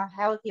make them a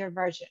healthier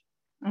version.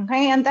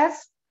 Okay, and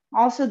that's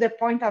also the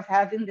point of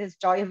having this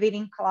Joy of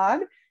Eating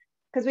Club,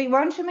 because we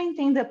want to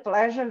maintain the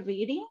pleasure of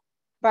eating,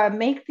 but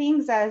make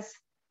things as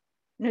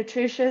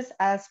nutritious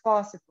as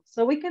possible.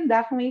 So we can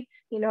definitely,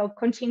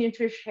 continue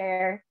to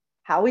share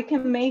how we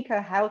can make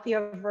a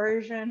healthier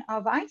version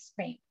of ice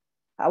cream,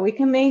 how we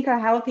can make a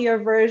healthier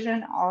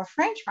version of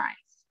French fries,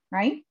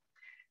 right?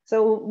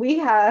 So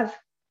we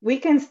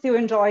can still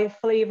enjoy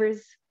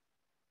flavors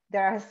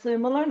that are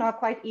similar, not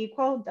quite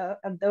equal,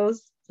 of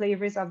those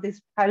flavors of these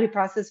highly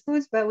processed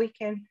foods, but we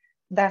can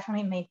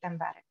definitely make them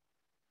better.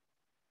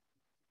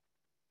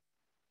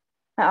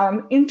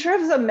 In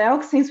terms of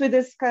milk, since we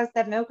discussed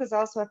that milk is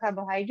also a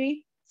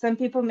carbohydrate, some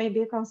people may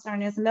be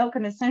concerned, is milk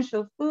an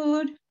essential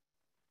food?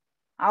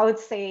 I would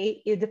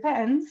say it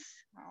depends.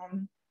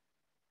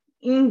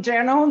 In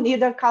general,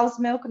 neither cow's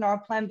milk nor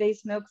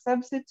plant-based milk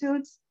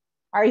substitutes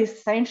are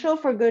essential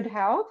for good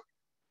health,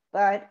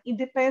 but it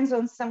depends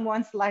on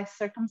someone's life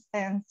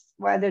circumstance,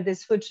 whether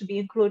this food should be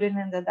included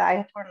in the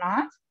diet or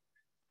not.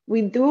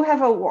 We do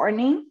have a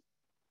warning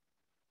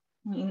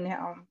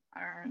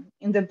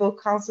in the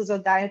book Counsels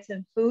of Diets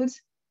and Foods,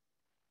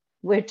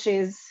 which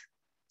is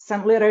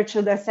some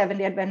literature that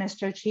Seventh-day Adventist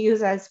Church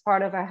use as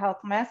part of our health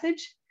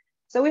message.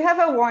 So we have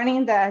a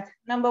warning that,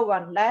 number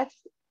one, let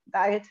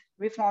diet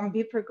reform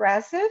be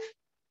progressive,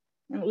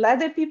 and let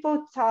the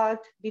people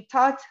be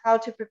taught how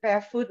to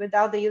prepare food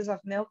without the use of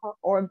milk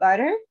or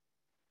butter.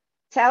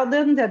 Tell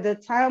them that the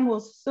time will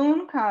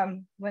soon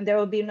come when there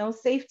will be no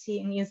safety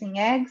in using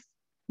eggs,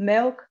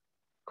 milk,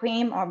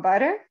 cream, or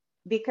butter,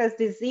 because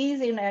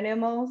disease in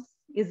animals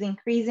is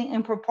increasing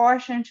in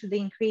proportion to the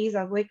increase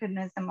of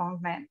wickedness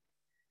among men.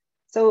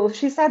 So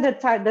she said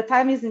that the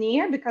time is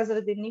near because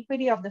of the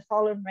iniquity of the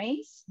fallen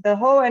race. The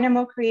whole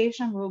animal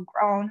creation will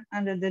groan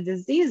under the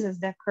diseases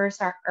that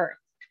curse our earth.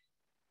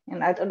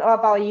 And I don't know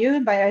about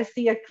you, but I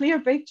see a clear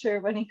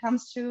picture when it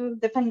comes to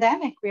the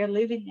pandemic we are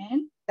living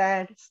in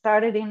that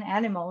started in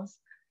animals.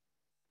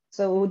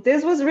 So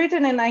this was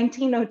written in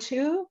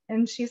 1902,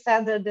 and she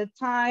said that the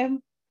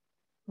time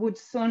would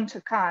soon to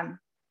come.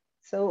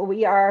 So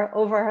we are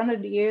over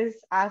 100 years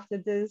after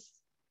this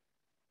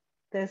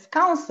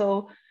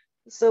council.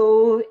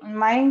 So in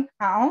my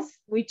house,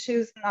 we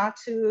choose not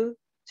to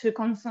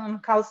consume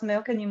cow's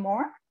milk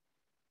anymore.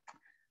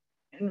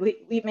 And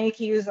we make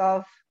use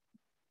of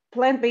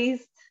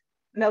plant-based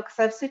milk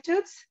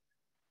substitutes.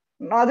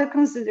 Another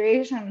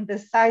consideration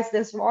besides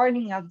this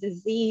warning of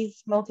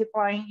disease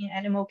multiplying in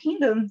animal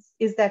kingdoms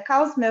is that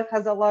cow's milk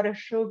has a lot of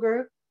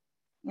sugar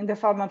in the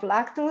form of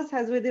lactose,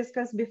 as we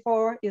discussed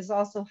before, is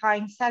also high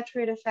in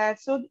saturated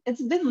fat. So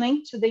it's been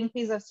linked to the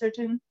increase of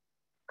certain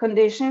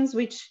conditions,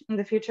 which in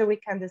the future we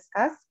can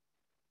discuss.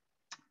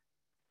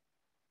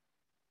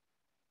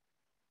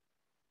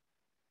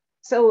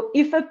 So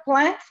if a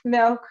plant-based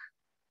milk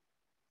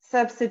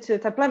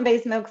substitute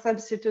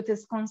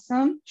is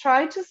consumed,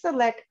 try to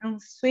select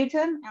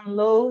unsweetened and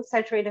low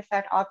saturated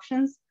fat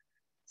options,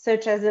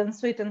 such as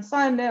unsweetened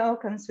soy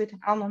milk,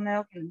 unsweetened almond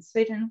milk, and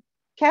unsweetened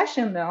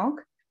cashew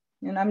milk.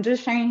 And I'm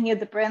just sharing here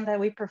the brand that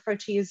we prefer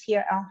to use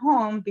here at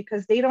home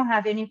because they don't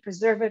have any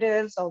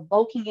preservatives or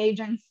bulking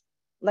agents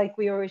like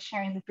we were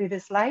sharing in the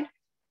previous slide.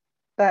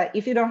 But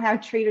if you don't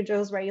have Trader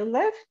Joe's where you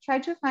live, try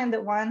to find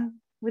the one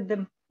with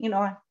the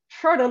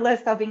shorter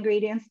list of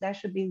ingredients. That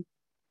should be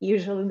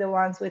usually the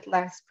ones with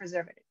less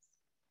preservatives.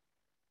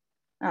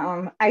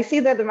 I see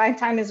that my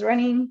time is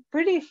running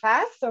pretty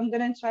fast, so I'm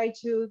gonna try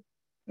to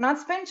not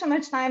spend too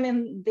much time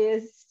in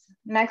this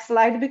next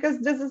slide because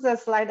this is a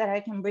slide that I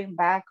can bring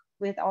back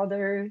with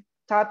other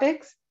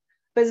topics.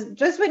 But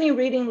just when you're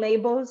reading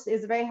labels,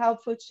 it's very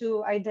helpful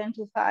to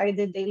identify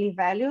the daily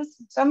values.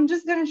 So I'm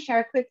just going to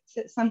share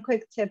some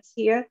quick tips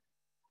here.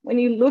 When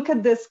you look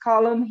at this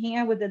column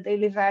here with the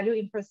daily value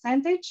in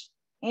percentage,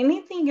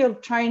 anything you're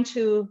trying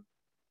to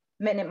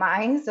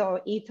minimize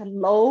or eat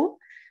low,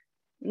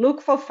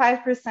 look for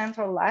 5%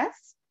 or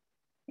less.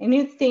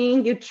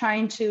 Anything you're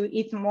trying to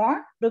eat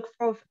more, look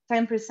for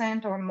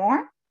 10% or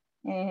more.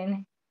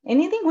 And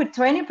anything with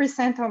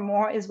 20% or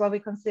more is what we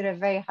consider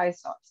very high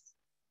source.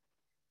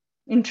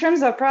 In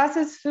terms of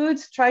processed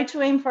foods, try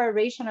to aim for a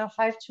ratio of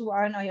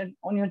 5:1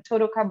 on your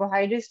total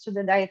carbohydrates to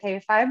the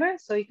dietary fiber.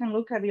 So you can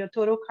look at your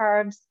total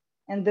carbs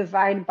and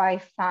divide by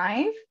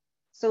 5.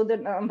 So the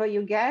number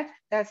you get,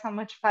 that's how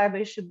much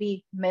fiber should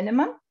be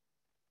minimum.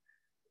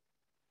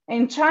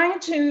 And trying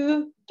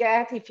to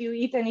get, if you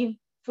eat any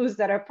foods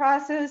that are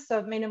processed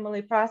or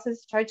minimally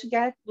processed, try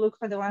to look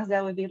for the ones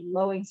that would be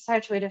low in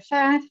saturated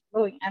fat,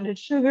 low in added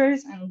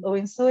sugars, and low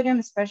in sodium,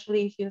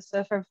 especially if you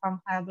suffer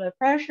from high blood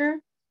pressure.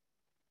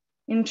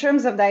 In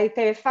terms of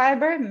dietary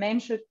fiber, men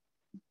should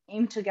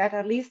aim to get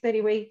at least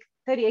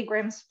 38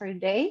 grams per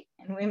day,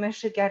 and women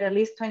should get at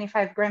least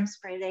 25 grams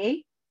per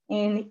day.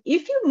 And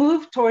if you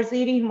move towards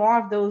eating more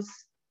of those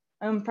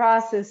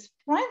unprocessed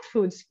plant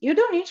foods, you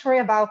don't need to worry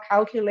about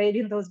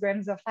calculating those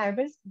grams of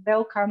fibers.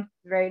 They'll come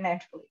very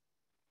naturally.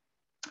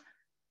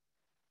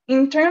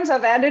 In terms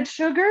of added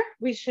sugar,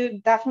 we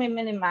should definitely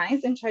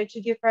minimize and try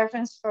to give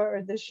preference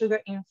for the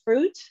sugar in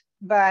fruit.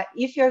 But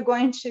if you're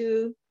going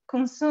to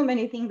consume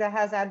anything that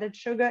has added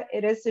sugar,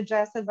 it is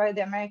suggested by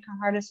the American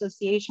Heart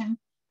Association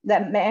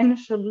that men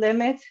should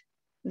limit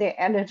their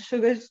added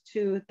sugars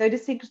to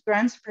 36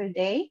 grams per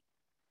day.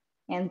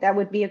 And that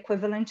would be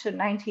equivalent to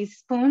 90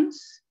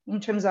 spoons in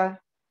terms of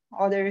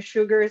other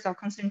sugars or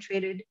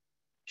concentrated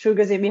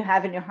sugars that you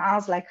have in your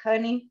house, like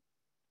honey.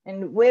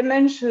 And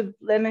women should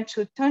limit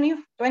to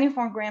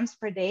 24 grams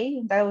per day.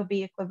 And that would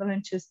be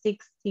equivalent to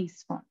 6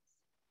 teaspoons.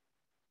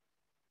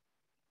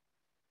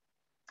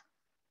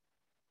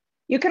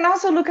 You can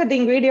also look at the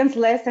ingredients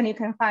list and you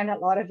can find a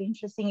lot of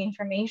interesting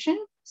information.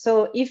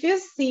 So if you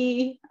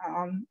see,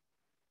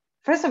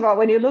 first of all,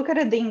 when you look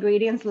at the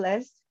ingredients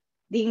list,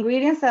 the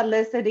ingredients are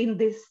listed in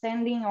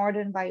descending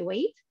order by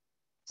weight.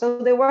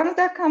 So the ones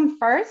that come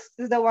first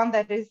is the one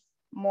that is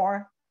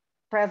more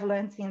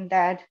prevalent in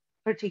that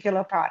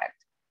particular product,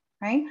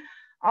 right?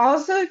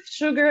 Also, if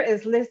sugar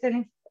is listed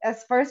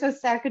as first or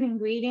second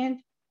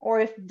ingredient, or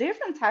if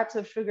different types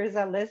of sugars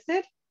are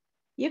listed,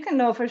 you can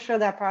know for sure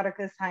that product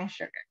is high in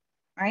sugar,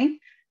 right?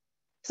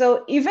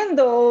 So even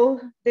though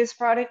this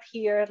product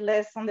here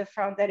lists on the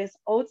front that is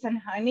oats and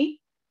honey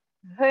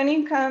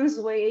comes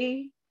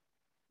way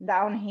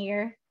down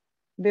here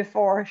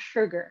before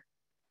sugar.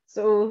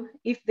 So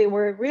if they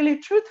were really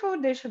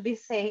truthful, they should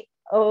say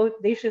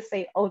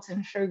oats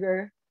and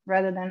sugar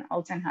rather than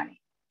oats and honey.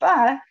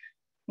 But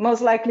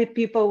most likely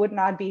people would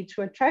not be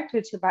too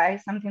attracted to buy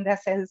something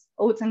that says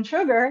oats and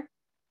sugar.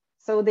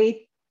 So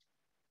they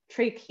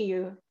trick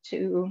you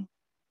to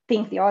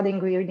think the other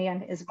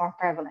ingredient is more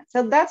prevalent.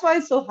 So that's why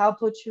it's so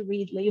helpful to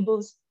read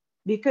labels,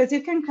 because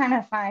you can kind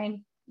of find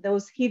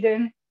those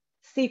hidden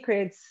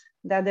secrets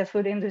that the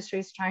food industry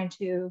is trying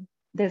to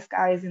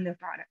disguise in their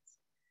products.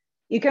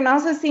 You can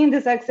also see in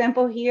this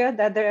example here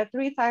that there are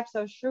 3 types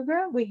of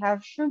sugar. We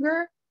have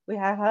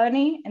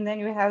honey, and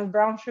then we have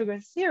brown sugar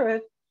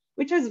syrup,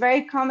 which is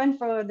very common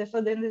for the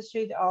food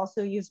industry to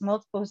also use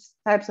multiple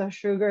types of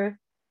sugar.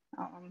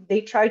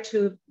 They try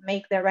to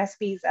make their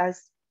recipes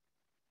as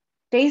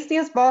tasty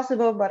as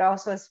possible, but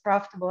also as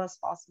profitable as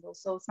possible.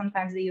 So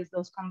sometimes they use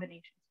those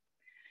combinations.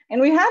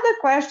 And we had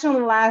a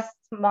question last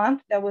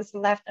month that was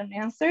left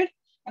unanswered.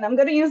 And I'm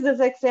going to use this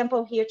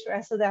example here to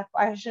answer that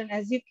question.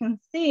 As you can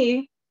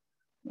see,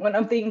 one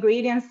of the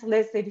ingredients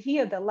listed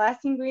here, the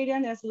last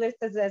ingredient is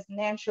listed as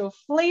natural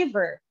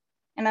flavor.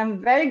 And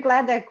I'm very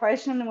glad that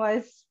question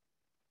was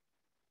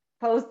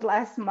posed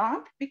last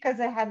month,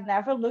 because I had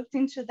never looked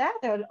into that.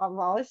 I've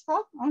always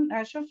thought, oh,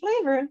 natural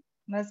flavor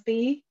must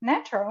be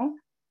natural.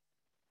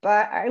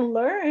 But I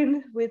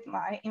learned with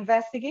my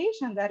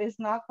investigation that it's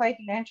not quite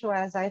natural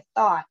as I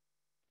thought.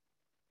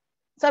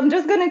 So I'm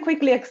just going to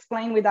quickly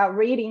explain without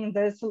reading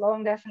this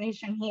long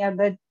definition here,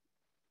 but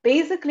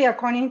basically,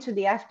 according to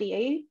the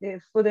FDA, the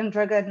Food and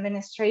Drug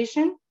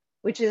Administration,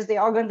 which is the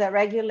organ that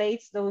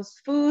regulates those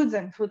foods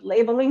and food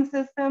labeling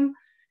system,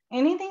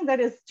 anything that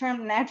is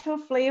termed natural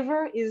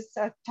flavor is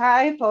a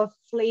type of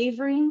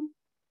flavoring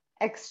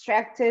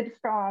extracted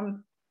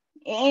from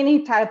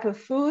any type of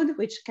food,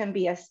 which can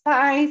be a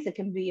spice, it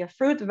can be a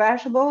fruit,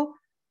 vegetable.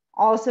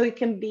 Also, it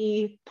can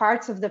be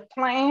parts of the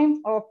plant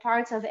or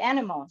parts of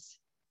animals.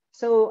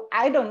 So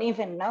I don't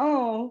even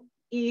know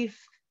if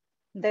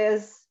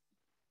this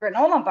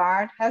granola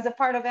bar has a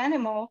part of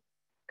animal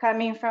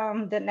coming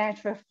from the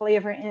natural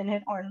flavor in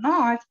it or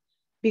not,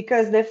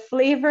 because the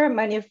flavor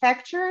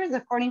manufacturers,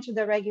 according to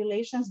the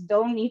regulations,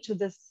 don't need to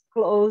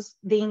disclose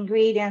the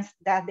ingredients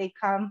that they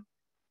come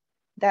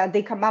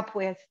up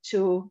with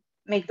to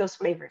make those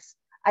flavors.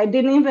 I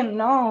didn't even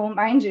know,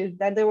 mind you,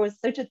 that there was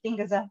such a thing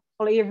as a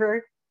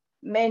flavor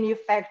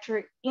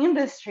manufacturing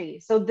industry.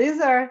 So these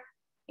are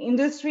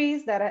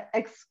industries that are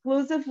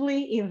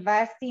exclusively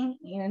investing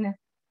in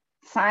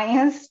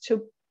science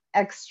to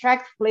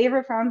extract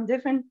flavor from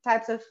different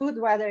types of food,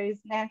 whether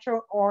it's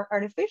natural or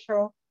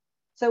artificial.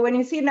 So when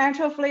you see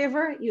natural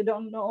flavor, you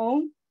don't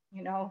know,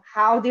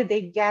 how did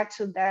they get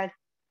to that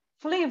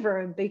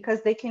flavor,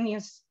 because they can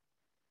use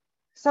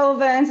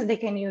solvents, they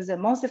can use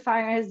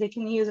emulsifiers, they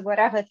can use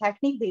whatever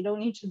technique. They don't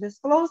need to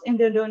disclose, and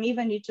they don't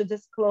even need to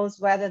disclose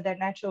whether their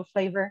natural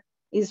flavor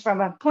is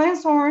from a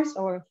plant source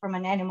or from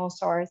an animal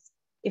source,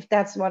 if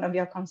that's one of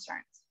your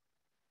concerns.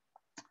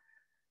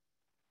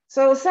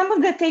 So some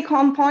of the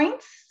take-home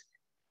points: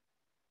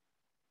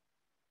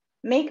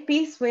 make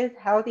peace with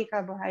healthy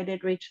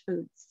carbohydrate-rich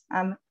foods.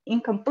 I'm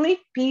in complete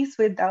peace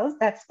with those.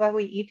 That's what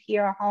we eat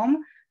here at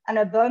home, an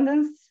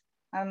abundance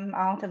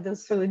amount of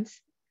those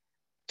foods.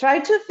 Try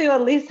to fill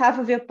at least half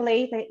of your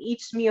plate at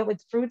each meal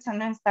with fruits and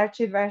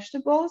non-starchy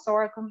vegetables,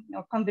 or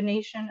a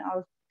combination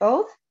of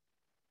both,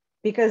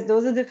 because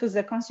those are the foods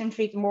that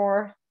concentrate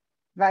more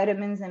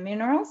vitamins and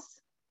minerals.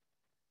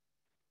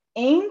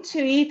 Aim to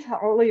eat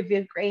all of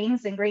your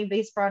grains and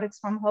grain-based products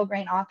from whole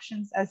grain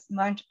options as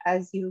much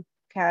as you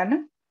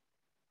can.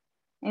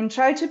 And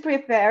try to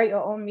prepare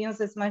your own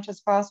meals as much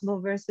as possible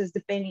versus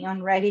depending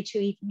on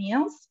ready-to-eat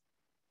meals.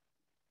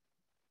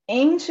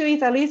 Aim to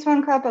eat at least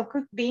 1 cup of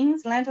cooked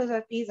beans, lentils,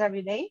 or peas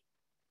every day.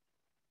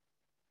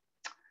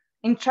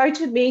 And try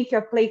to make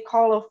your plate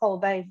colorful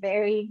by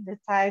varying the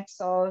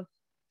types of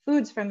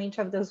foods from each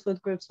of those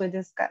food groups we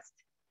discussed.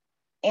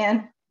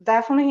 And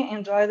definitely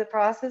enjoy the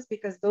process,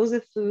 because those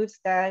are foods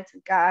that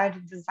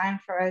God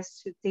designed for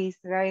us to taste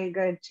very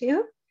good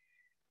too,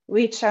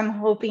 which I'm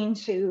hoping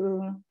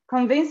to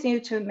convince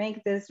you to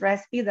make this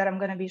recipe that I'm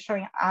going to be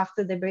showing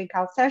after the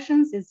breakout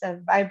sessions. It's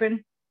a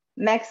vibrant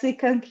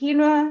Mexican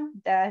quinoa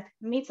that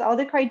meets all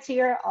the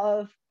criteria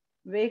of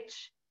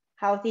rich,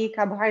 healthy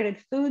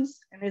carbohydrate foods,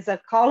 and it's a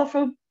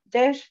colorful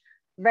dish,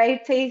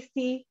 very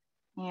tasty,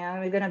 and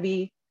we're going to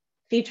be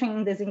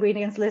featuring these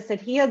ingredients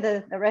listed here.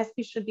 The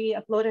recipe should be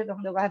uploaded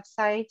on the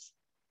website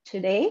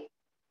today.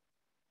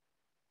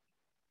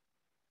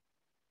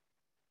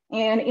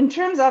 And in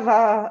terms of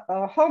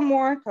a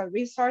homework or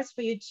resource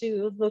for you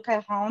to look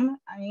at home,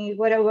 I mean,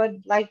 what I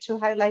would like to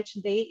highlight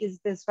today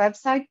is this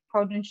website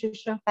called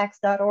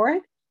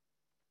nutritionfacts.org,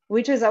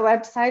 which is a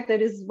website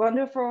that is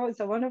wonderful.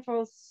 It's a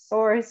wonderful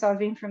source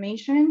of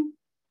information.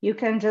 You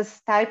can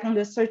just type in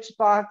the search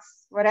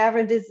box,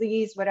 whatever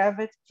disease,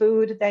 whatever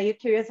food that you're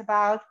curious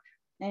about,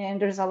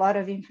 and there's a lot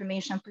of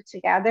information put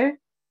together.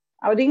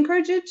 I would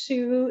encourage you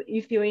to,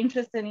 if you're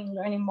interested in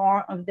learning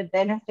more of the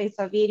benefits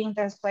of eating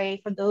this way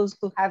for those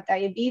who have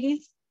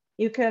diabetes,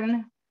 you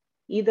can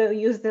either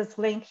use this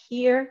link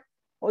here,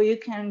 or you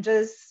can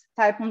just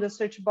type in the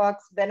search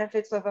box,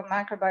 benefits of a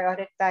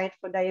macrobiotic diet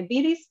for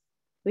diabetes,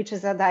 which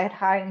is a diet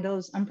high in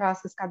those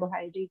unprocessed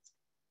carbohydrates.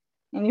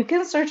 And you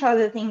can search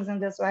other things on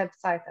this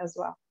website as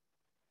well.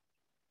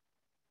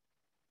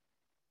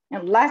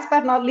 And last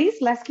but not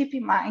least, let's keep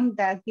in mind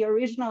that the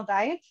original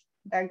diet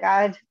that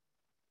God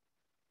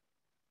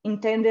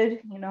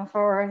intended,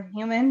 for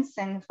humans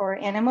and for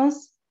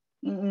animals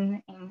in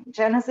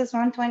Genesis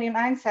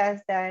 1:29 says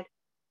that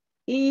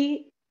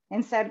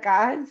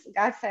God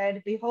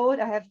said, behold,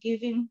 I have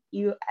given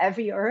you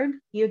every herb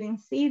yielding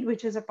seed,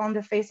 which is upon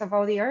the face of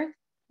all the earth,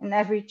 and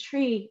every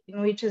tree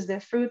in which is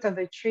the fruit of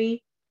a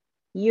tree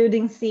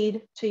yielding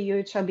seed, to you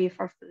it shall be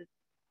for food.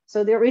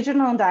 So the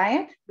original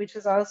diet, which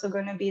is also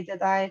going to be the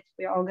diet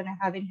we're all going to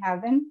have in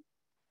heaven,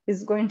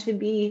 is going to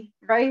be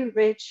very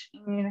rich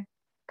in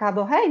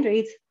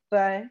carbohydrates,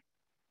 but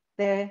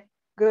they're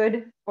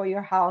good for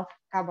your health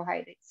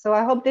carbohydrates. So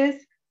I hope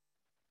this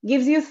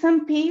gives you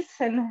some peace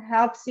and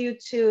helps you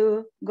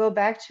to go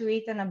back to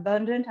eat an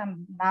abundant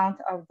amount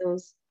of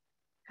those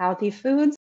healthy foods.